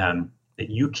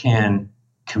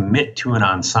commit to an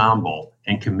ensemble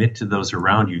and commit to those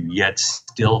around you, yet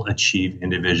still achieve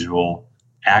individual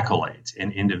accolades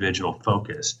and individual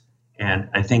focus. And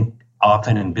I think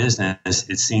often in business,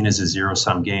 it's seen as a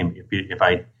zero-sum game. If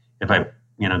I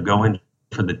go in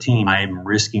for the team, I'm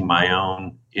risking my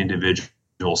own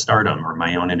individual stardom or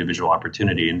my own individual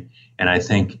opportunity. And I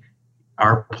think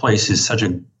our place is such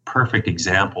a perfect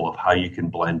example of how you can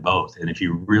blend both. And if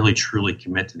you really truly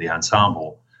commit to the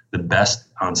ensemble, the best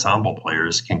ensemble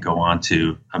players can go on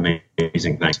to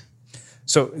amazing things.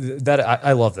 So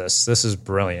I love this. This is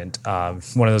brilliant.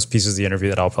 One of those pieces of the interview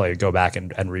that I'll probably go back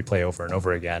and replay over and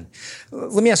over again.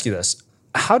 Let me ask you this.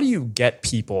 How do you get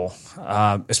people,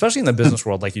 especially in the business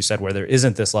world, like you said, where there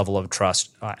isn't this level of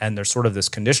trust and there's sort of this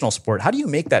conditional support, how do you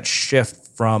make that shift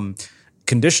from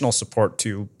conditional support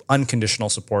to unconditional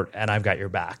support and I've got your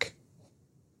back?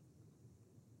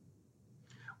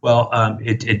 Well,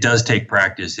 it does take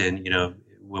practice. And,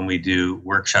 when we do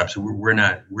workshops,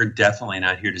 we're definitely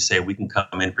not here to say we can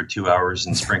come in for 2 hours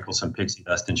and sprinkle some pixie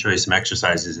dust and show you some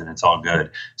exercises and it's all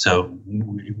good. So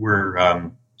we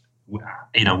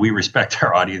respect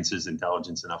our audience's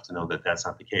intelligence enough to know that that's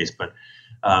not the case. But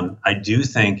I do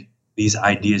think these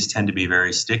ideas tend to be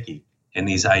very sticky. And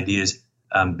these ideas,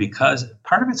 because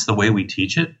part of it's the way we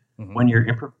teach it. Mm-hmm.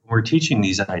 When we're teaching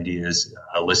these ideas,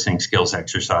 a listening skills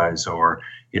exercise or,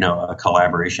 a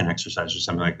collaboration exercise or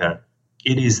something like that,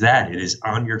 it is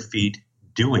on your feet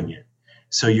doing it.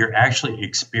 So you're actually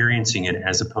experiencing it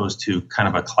as opposed to kind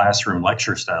of a classroom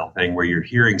lecture style thing where you're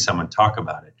hearing someone talk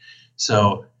about it.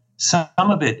 So some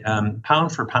of it,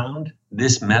 pound for pound,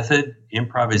 this method,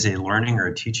 improv is a learning or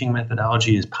a teaching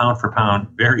methodology, is pound for pound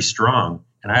very strong.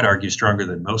 And I'd argue stronger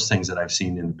than most things that I've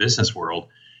seen in the business world,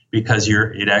 because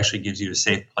it actually gives you a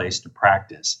safe place to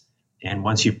practice. And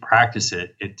once you practice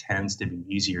it, it tends to be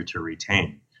easier to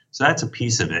retain. So that's a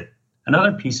piece of it.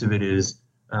 Another piece of it is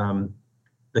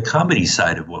the comedy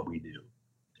side of what we do.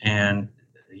 And,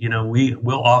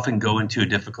 we'll often go into a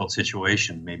difficult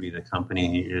situation. Maybe the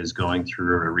company is going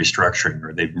through a restructuring,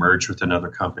 or they've merged with another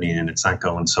company and it's not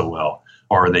going so well,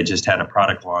 or they just had a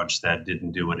product launch that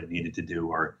didn't do what it needed to do,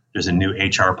 or there's a new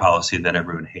HR policy that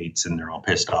everyone hates and they're all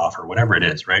pissed off, or whatever it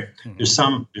is, right? Mm-hmm.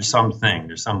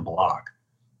 There's some block.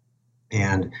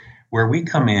 And where we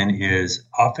come in is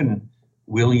often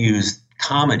we'll use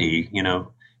comedy,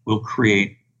 we'll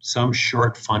create some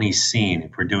short, funny scene.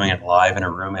 If we're doing it live in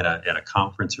a room at a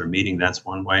conference or a meeting, that's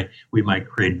one way. We might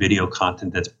create video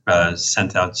content that's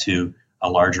sent out to a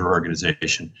larger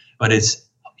organization. But it's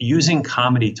using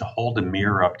comedy to hold a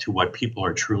mirror up to what people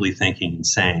are truly thinking and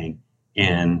saying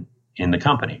in the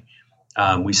company.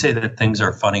 We say that things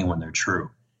are funny when they're true.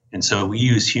 And so we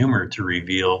use humor to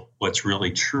reveal what's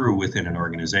really true within an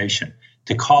organization,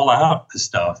 to call out the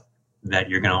stuff that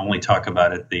you're going to only talk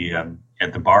about at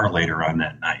the bar later on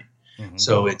that night. Mm-hmm.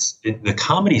 So the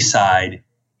comedy side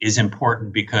is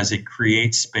important because it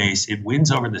creates space. It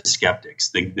wins over the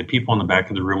skeptics, the people in the back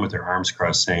of the room with their arms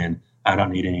crossed saying, I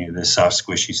don't need any of this soft,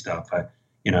 squishy stuff.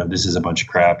 This is a bunch of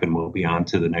crap and we'll be on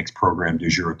to the next program du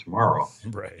jour tomorrow.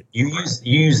 Right. You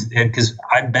use, and because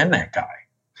I've been that guy,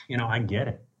 I get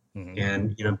it. Mm-hmm.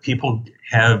 And, people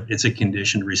it's a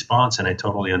conditioned response and I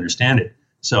totally understand it.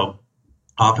 So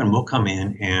often we'll come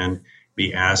in and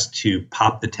be asked to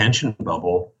pop the tension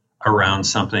bubble around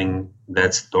something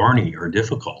that's thorny or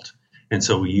difficult. And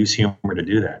so we use humor to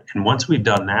do that. And once we've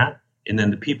done that, and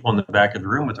then the people in the back of the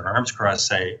room with their arms crossed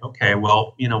say, okay,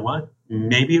 well, you know what?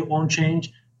 Maybe it won't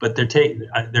change, but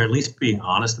they're at least being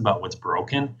honest about what's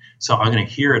broken. So I'm going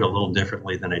to hear it a little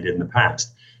differently than I did in the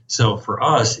past. So for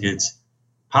us, it's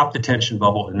pop the tension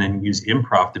bubble and then use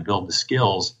improv to build the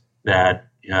skills that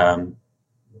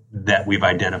that we've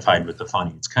identified with the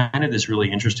funny. It's kind of this really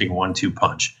interesting 1-2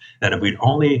 punch that if we'd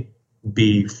only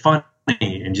be funny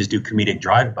and just do comedic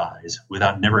drive-bys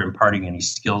without never imparting any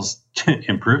skills to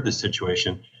improve the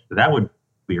situation, that would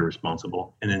be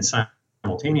irresponsible. And then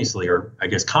simultaneously, or I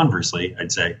guess conversely,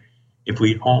 I'd say, if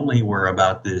we only were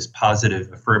about this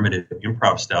positive, affirmative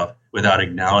improv stuff without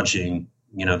acknowledging,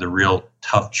 the real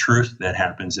tough truth that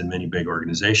happens in many big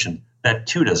organizations, that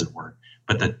too doesn't work.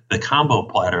 But the combo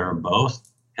platter of both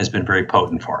has been very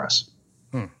potent for us.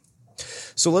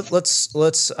 So let's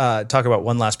talk about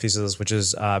one last piece of this, which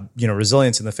is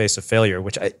resilience in the face of failure,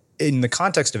 which in the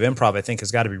context of improv, I think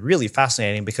has got to be really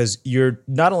fascinating because you're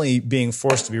not only being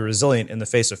forced to be resilient in the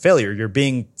face of failure, you're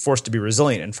being forced to be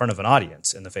resilient in front of an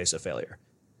audience in the face of failure.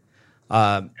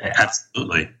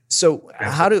 Absolutely. So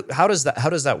how does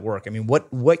that work? I mean,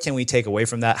 what can we take away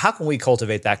from that? How can we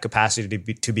cultivate that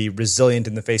capacity to be resilient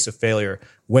in the face of failure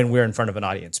when we're in front of an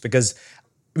audience? Because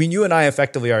you and I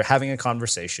effectively are having a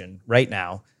conversation right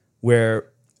now where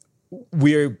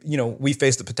we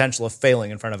face the potential of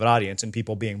failing in front of an audience and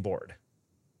people being bored.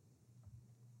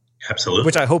 Absolutely.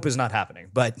 Which I hope is not happening,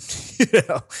 but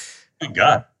Thank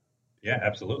God. Yeah,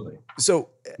 absolutely.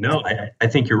 So no, I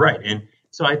think you're right. And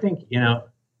so I think, I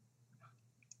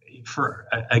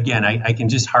can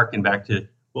just harken back to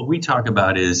what we talk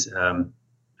about is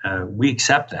we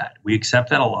accept that. We accept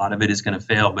that a lot of it is going to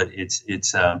fail, but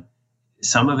it's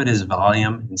some of it is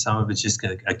volume and some of it's just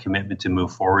a commitment to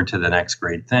move forward to the next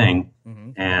great thing.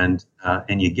 Mm-hmm. And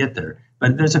you get there.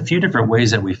 But there's a few different ways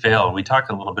that we fail. And we talk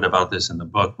a little bit about this in the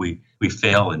book. We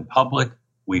fail in public.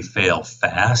 We fail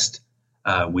fast.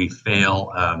 We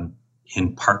fail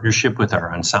in partnership with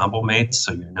our ensemble mates.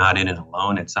 So you're not in it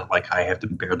alone. It's not like I have to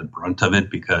bear the brunt of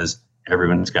it because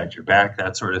everyone's got your back,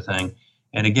 that sort of thing.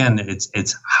 And again,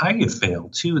 it's how you fail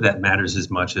too that matters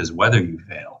as much as whether you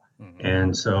fail. Mm-hmm.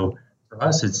 And so for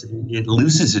us, it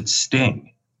loses its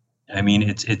sting. I mean,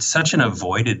 it's such an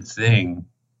avoided thing.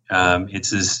 It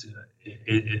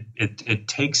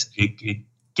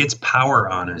gets power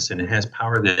on us, and it has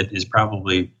power that is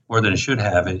probably more than it should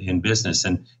have in business.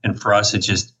 And for us, it's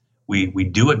just we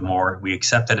do it more. We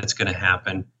accept that it's going to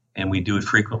happen, and we do it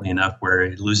frequently enough where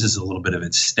it loses a little bit of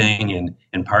its sting.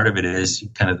 And part of it is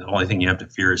kind of the only thing you have to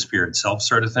fear is fear itself,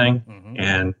 sort of thing. Mm-hmm.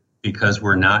 And because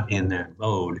we're not in that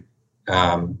mode,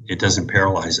 it doesn't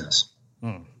paralyze us.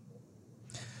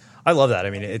 I love that. I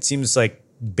mean, it seems like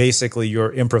basically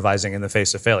you're improvising in the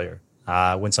face of failure.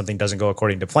 When something doesn't go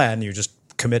according to plan, you just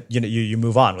commit. You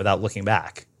move on without looking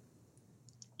back.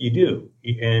 You do,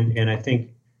 and I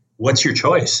think, what's your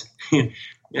choice?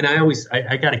 And I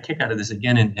got a kick out of this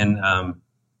again, and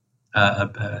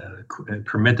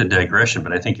permit the digression,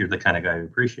 but I think you're the kind of guy who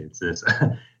appreciates this.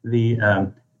 Back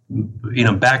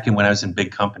when I was in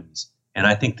big companies. And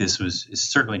I think this is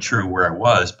certainly true where I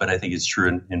was, but I think it's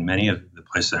true in many of the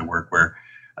places I work where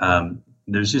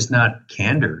there's just not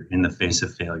candor in the face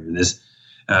of failure. This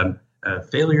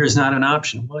failure is not an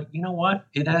option. Well, you know what?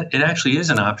 It actually is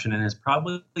an option, and it's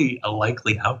probably a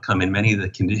likely outcome in many of the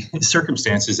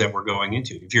circumstances that we're going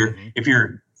into. If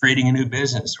you're creating a new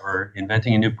business or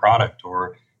inventing a new product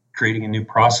or creating a new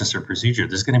process or procedure,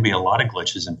 there's going to be a lot of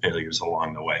glitches and failures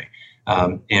along the way.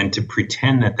 And to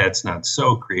pretend that that's not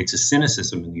so creates a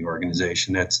cynicism in the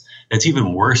organization that's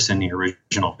even worse than the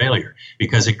original failure,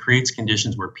 because it creates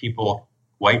conditions where people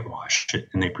whitewash it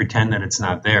and they pretend that it's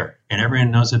not there. And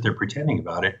everyone knows that they're pretending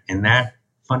about it. And that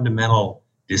fundamental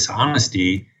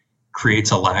dishonesty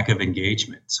creates a lack of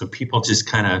engagement. So people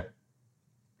just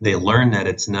they learn that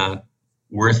it's not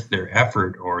worth their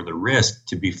effort or the risk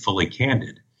to be fully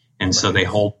candid. And so they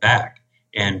hold back.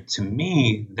 And to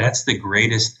me, that's the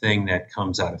greatest thing that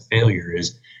comes out of failure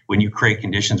is when you create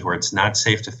conditions where it's not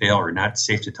safe to fail or not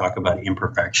safe to talk about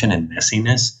imperfection and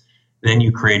messiness, then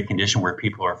you create a condition where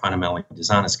people are fundamentally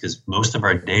dishonest because most of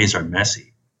our days are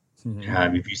messy.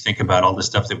 Mm-hmm. If you think about all the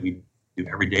stuff that we do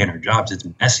every day in our jobs, it's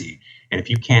messy. And if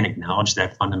you can't acknowledge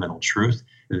that fundamental truth,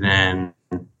 then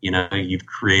you've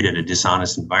created a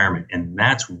dishonest environment. And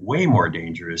that's way more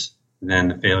dangerous than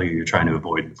the failure you're trying to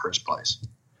avoid in the first place.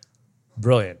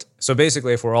 Brilliant. So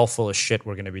basically, if we're all full of shit,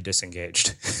 we're going to be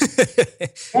disengaged.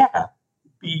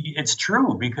 it's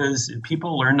true, because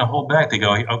people learn to hold back. They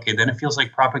go, okay, then it feels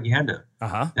like propaganda.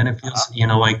 Then it feels,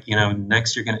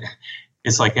 next you're going to,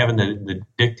 it's like having the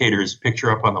dictator's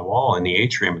picture up on the wall in the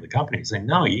atrium of the company. It's like,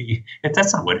 no,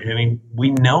 that's not what, I mean,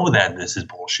 we know that this is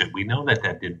bullshit. We know that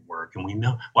didn't work. And we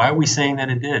know, why are we saying that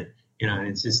it did?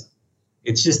 It's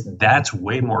just, that's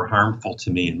way more harmful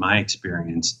to me in my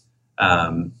experience,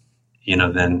 than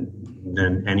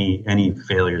any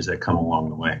failures that come along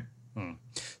the way.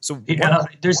 So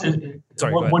there's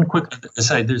one quick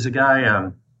aside. There's a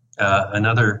guy,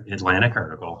 another Atlantic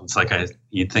article. It's like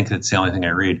you'd think that's the only thing I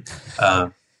read.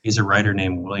 He's a writer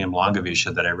named William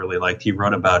Longovisha that I really liked. He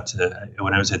wrote about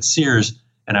when I was at Sears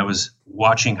and I was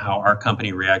watching how our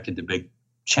company reacted to big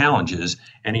challenges.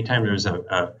 Anytime there was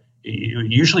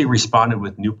usually responded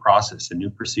with new process, a new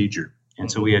procedure.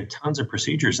 And so we had tons of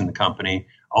procedures in the company,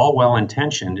 all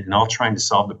well-intentioned and all trying to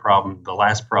solve the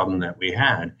last problem that we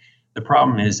had. The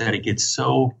problem is that it gets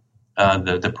so,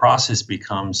 the process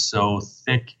becomes so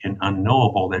thick and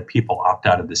unknowable that people opt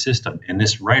out of the system. And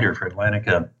this writer for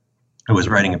Atlantica, who was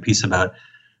writing a piece about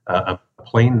a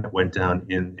plane that went down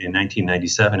in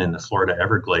 1997 in the Florida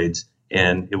Everglades,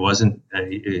 and it wasn't,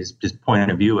 his point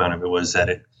of view on it was that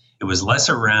it was less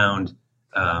around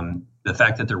the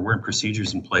fact that there weren't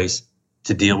procedures in place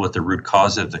to deal with the root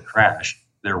cause of the crash.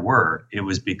 It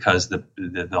was because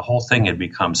the whole thing had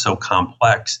become so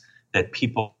complex that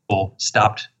people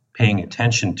stopped paying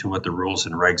attention to what the rules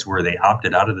and regs were. They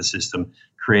opted out of the system,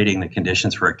 creating the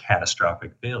conditions for a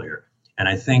catastrophic failure. And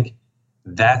I think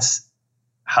that's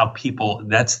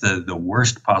the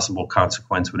worst possible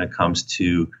consequence when it comes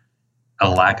to a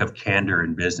lack of candor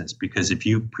in business. Because if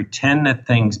you pretend that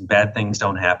bad things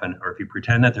don't happen, or if you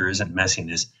pretend that there isn't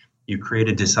messiness, you create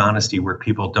a dishonesty where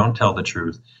people don't tell the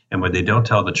truth. And when they don't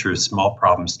tell the truth, small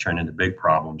problems turn into big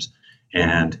problems.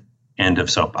 And end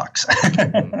of soapbox.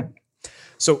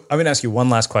 So I'm going to ask you one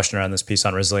last question around this piece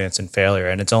on resilience and failure.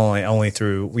 And it's only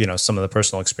through, some of the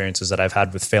personal experiences that I've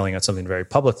had with failing at something very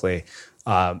publicly.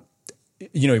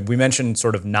 We mentioned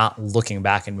sort of not looking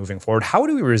back and moving forward. How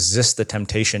do we resist the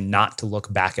temptation not to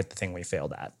look back at the thing we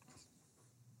failed at?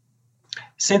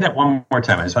 Say that one more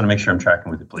time. I just want to make sure I'm tracking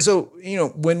with you, please. So,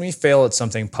 when we fail at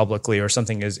something publicly or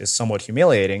something is somewhat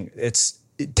humiliating, it's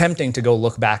tempting to go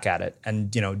look back at it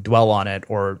and, dwell on it,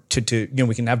 or to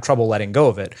we can have trouble letting go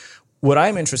of it. What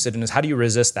I'm interested in is, how do you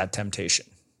resist that temptation?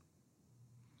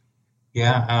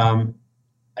 Yeah,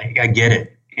 I get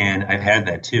it. And I've had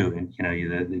that too. And,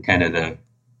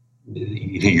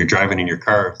 you're driving in your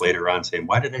car later on saying,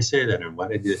 why did I say that? And why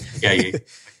did you get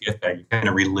that. You kind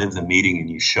of relive the meeting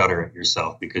and you shudder at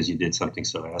yourself because you did something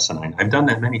so asinine. I've done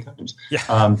that many times.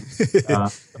 Yeah.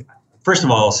 First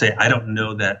of all, I'll say I don't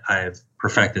know that I've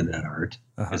perfected that art,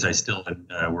 because I still,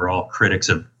 we're all critics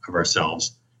of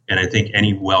ourselves. And I think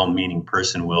any well-meaning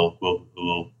person will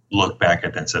look back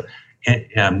at that stuff.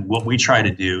 And what we try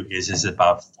to do is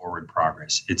about forward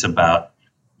progress.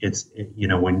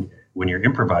 When you're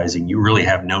improvising, you really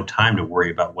have no time to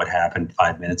worry about what happened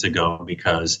 5 minutes ago,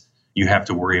 because you have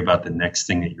to worry about the next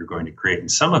thing that you're going to create.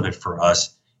 And some of it for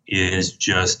us is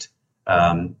just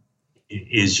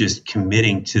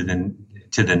committing to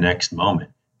the next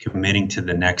moment, committing to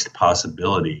the next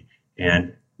possibility.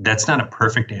 And that's not a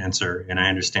perfect answer. And I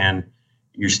understand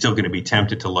you're still going to be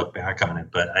tempted to look back on it.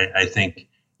 But I think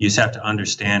you just have to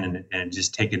understand and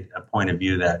just take a point of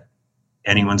view that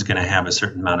anyone's going to have a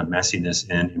certain amount of messiness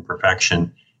and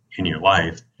imperfection in your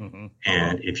life. Mm-hmm.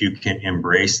 And if you can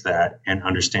embrace that and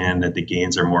understand that the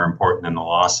gains are more important than the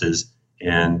losses,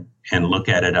 and look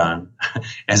at it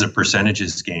as a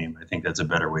percentages game, I think that's a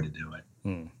better way to do it.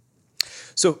 Hmm.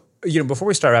 So, before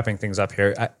we start wrapping things up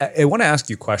here, I want to ask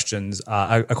you questions.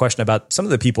 A question about some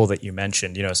of the people that you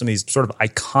mentioned. Some of these sort of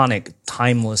iconic,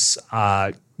 timeless,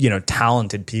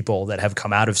 talented people that have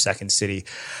come out of Second City.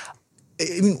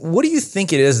 I mean, what do you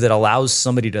think it is that allows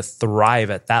somebody to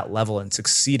thrive at that level and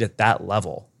succeed at that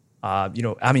level? How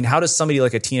does somebody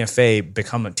like a Tina Fey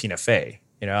become a Tina Fey?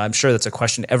 I'm sure that's a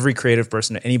question every creative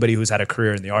person, anybody who's had a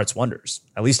career in the arts wonders.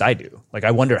 At least I do. I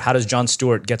wonder, how does Jon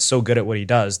Stewart get so good at what he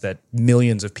does that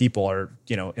millions of people are,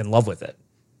 in love with it?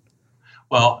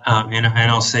 Well, and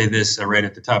I'll say this right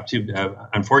at the top too.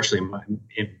 Unfortunately,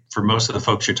 for most of the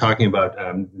folks you're talking about,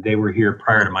 they were here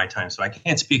prior to my time, so I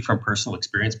can't speak from personal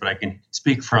experience, but I can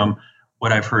speak from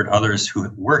what I've heard others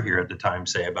who were here at the time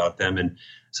say about them. And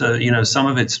so, some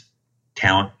of it's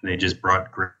talent. They just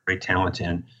brought great talent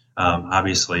in,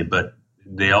 obviously, but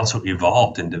they also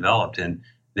evolved and developed, and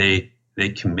they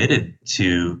committed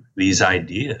to these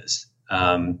ideas.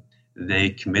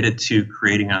 They committed to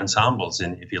creating ensembles,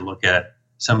 and if you look at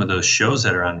some of those shows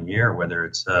that are on the air, whether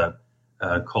it's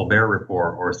Colbert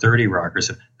Report or 30 Rock.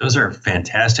 Those are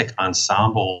fantastic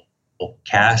ensemble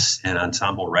casts and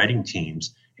ensemble writing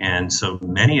teams. And so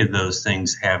many of those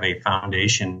things have a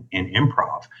foundation in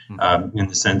improv, in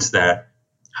the sense that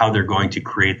how they're going to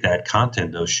create that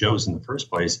content, those shows in the first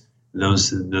place.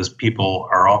 Those people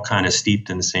are all kind of steeped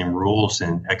in the same rules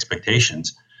and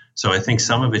expectations. So I think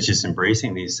some of it's just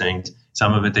embracing these things.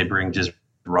 Some of it they bring just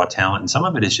raw talent, and some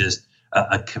of it is just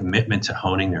a commitment to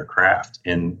honing their craft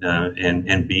and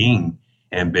being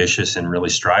ambitious and really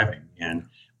striving. And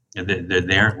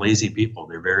they aren't lazy people.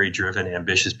 They're very driven,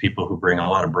 ambitious people who bring a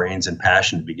lot of brains and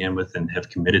passion to begin with and have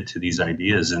committed to these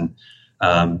ideas. And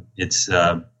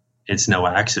it's no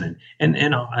accident.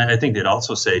 And I think they'd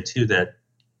also say too that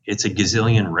it's a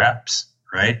gazillion reps,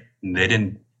 right?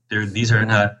 And these are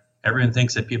not. Everyone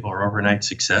thinks that people are overnight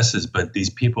successes, but these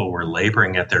people were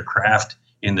laboring at their craft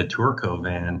in the Tourco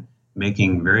van,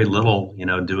 making very little,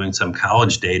 doing some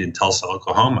college date in Tulsa,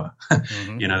 Oklahoma.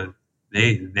 Mm-hmm.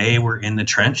 They were in the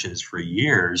trenches for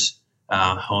years,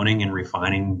 honing and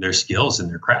refining their skills in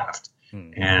their craft.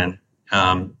 Mm-hmm. And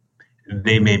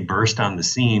they may burst on the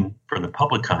scene for the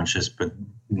public conscious, but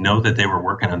know that they were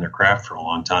working on their craft for a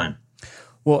long time.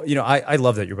 Well, I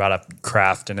love that you brought up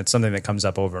craft, and it's something that comes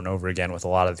up over and over again with a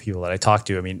lot of the people that I talk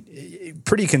to. I mean,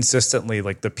 pretty consistently,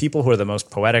 like the people who are the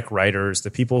most poetic writers, the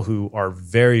people who are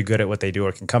very good at what they do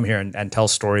or can come here and tell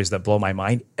stories that blow my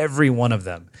mind, every one of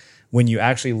them, when you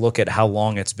actually look at how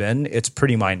long it's been, it's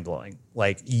pretty mind-blowing.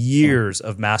 Like years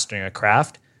of mastering a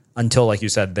craft until, like you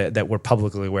said, that we're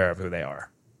publicly aware of who they are.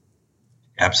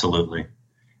 Absolutely.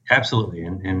 Absolutely.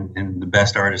 And the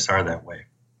best artists are that way.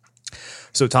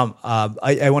 So, Tom,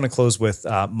 I want to close with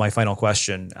my final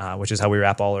question, which is how we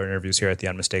wrap all our interviews here at the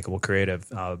Unmistakable Creative.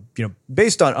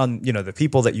 Based on the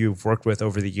people that you've worked with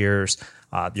over the years,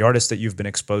 the artists that you've been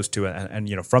exposed to,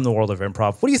 and from the world of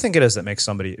improv, what do you think it is that makes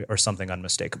somebody or something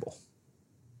unmistakable?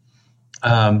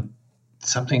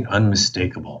 Something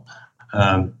unmistakable,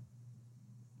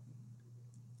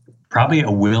 probably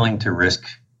a willing to risk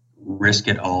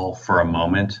it all for a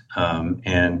moment,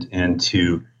 and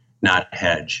to not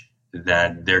hedge.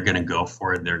 That they're going to go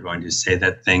for it. They're going to say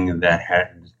that thing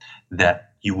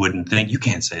that you wouldn't think. You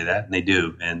can't say that, and they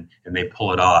do, and they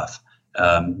pull it off.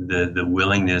 The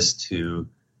willingness to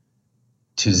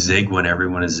zig when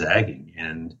everyone is zagging,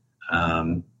 and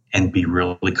be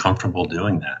really comfortable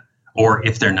doing that. Or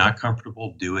if they're not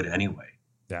comfortable, do it anyway.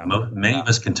 Yeah. Many of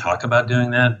us can talk about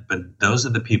doing that, but those are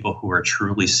the people who are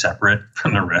truly separate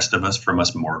from the rest of us, from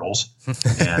us mortals.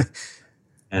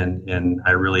 And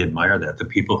I really admire that. The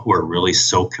people who are really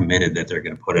so committed that they're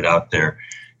going to put it out there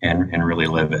and really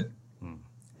live it.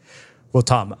 Well,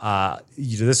 Tom,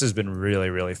 this has been really,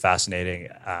 really fascinating.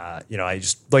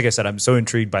 Like I said, I'm so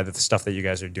intrigued by the stuff that you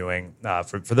guys are doing.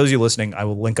 For those of you listening, I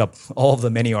will link up all of the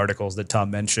many articles that Tom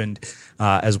mentioned,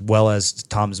 as well as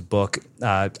Tom's book.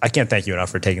 I can't thank you enough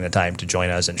for taking the time to join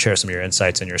us and share some of your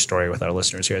insights and your story with our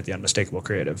listeners here at the Unmistakable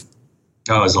Creative.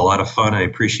 Oh, it was a lot of fun. I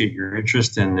appreciate your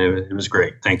interest, and it was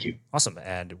great. Thank you. Awesome.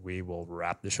 And we will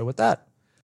wrap the show with that.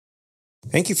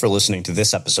 Thank you for listening to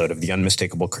this episode of the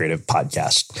Unmistakable Creative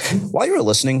Podcast. While you were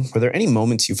listening, were there any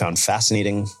moments you found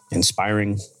fascinating,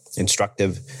 inspiring,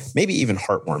 instructive, maybe even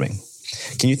heartwarming?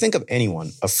 Can you think of anyone,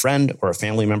 a friend or a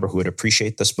family member who would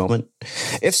appreciate this moment?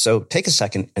 If so, take a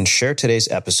second and share today's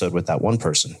episode with that one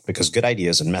person, because good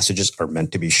ideas and messages are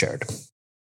meant to be shared.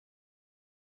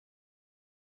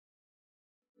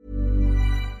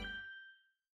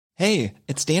 Hey,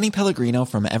 it's Danny Pellegrino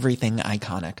from Everything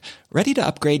Iconic. Ready to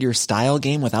upgrade your style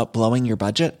game without blowing your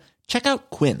budget? Check out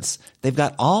Quince. They've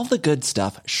got all the good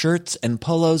stuff, shirts and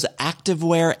polos,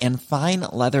 activewear, and fine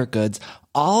leather goods,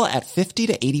 all at 50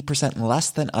 to 80% less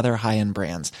than other high-end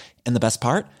brands. And the best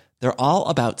part? They're all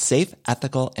about safe,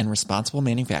 ethical, and responsible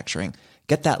manufacturing.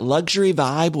 Get that luxury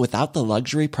vibe without the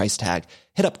luxury price tag.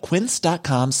 Hit up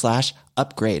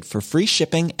quince.com/upgrade for free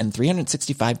shipping and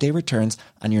 365-day returns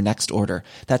on your next order.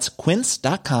 That's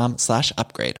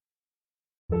quince.com/upgrade.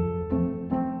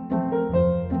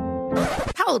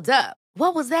 Hold up.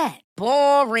 What was that?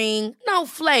 Boring. No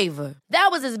flavor. That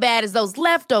was as bad as those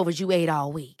leftovers you ate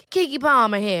all week. Keke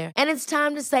Palmer here. And it's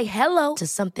time to say hello to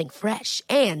something fresh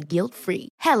and guilt-free.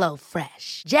 Hello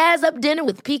Fresh. Jazz up dinner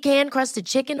with pecan-crusted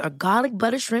chicken or garlic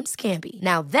butter shrimp scampi.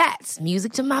 Now that's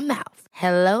music to my mouth.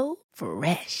 Hello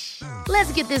Fresh.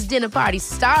 Let's get this dinner party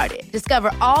started.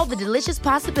 Discover all the delicious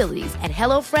possibilities at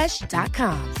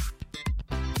HelloFresh.com.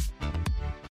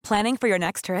 Planning for your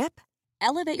next trip?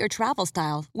 Elevate your travel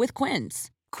style with Quince.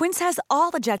 Quince has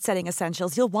all the jet-setting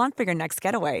essentials you'll want for your next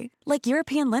getaway, like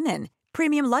European linen,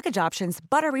 premium luggage options,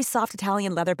 buttery soft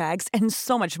Italian leather bags, and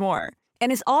so much more.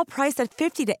 And is all priced at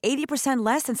 50 to 80%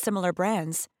 less than similar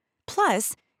brands.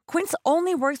 Plus, Quince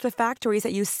only works with factories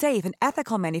that use safe and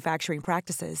ethical manufacturing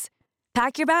practices.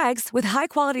 Pack your bags with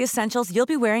high-quality essentials you'll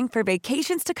be wearing for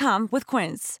vacations to come with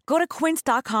Quince. Go to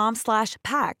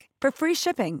quince.com/pack for free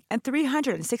shipping and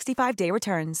 365-day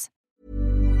returns.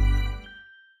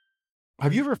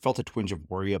 Have you ever felt a twinge of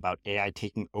worry about AI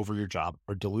taking over your job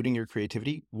or diluting your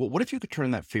creativity? Well, what if you could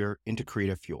turn that fear into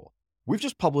creative fuel? We've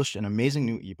just published an amazing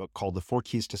new ebook called The 4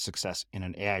 Keys to Success in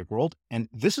an AI World, and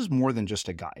this is more than just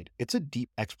a guide. It's a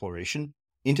deep exploration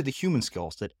into the human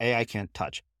skills that AI can't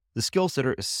touch, the skills that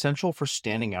are essential for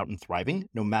standing out and thriving,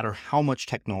 no matter how much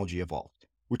technology evolves.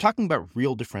 We're talking about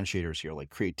real differentiators here,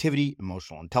 like creativity,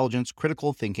 emotional intelligence,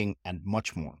 critical thinking, and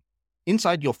much more.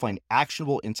 Inside, you'll find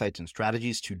actionable insights and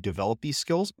strategies to develop these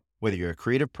skills, whether you're a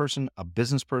creative person, a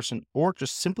business person, or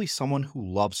just simply someone who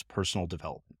loves personal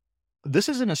development. This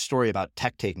isn't a story about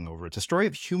tech taking over. It's a story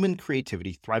of human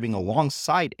creativity thriving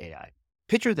alongside AI.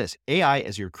 Picture this, AI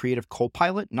as your creative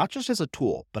co-pilot, not just as a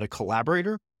tool, but a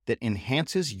collaborator that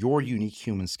enhances your unique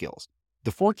human skills.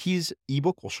 The 4 Keys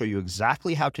ebook will show you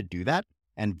exactly how to do that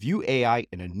and view AI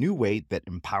in a new way that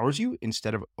empowers you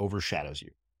instead of overshadows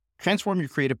you. Transform your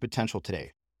creative potential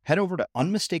today. Head over to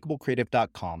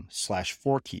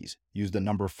unmistakablecreative.com/4keys. Use the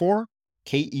number 4,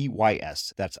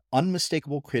 KEYS. That's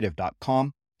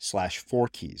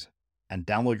unmistakablecreative.com/4keys and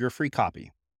download your free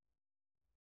copy.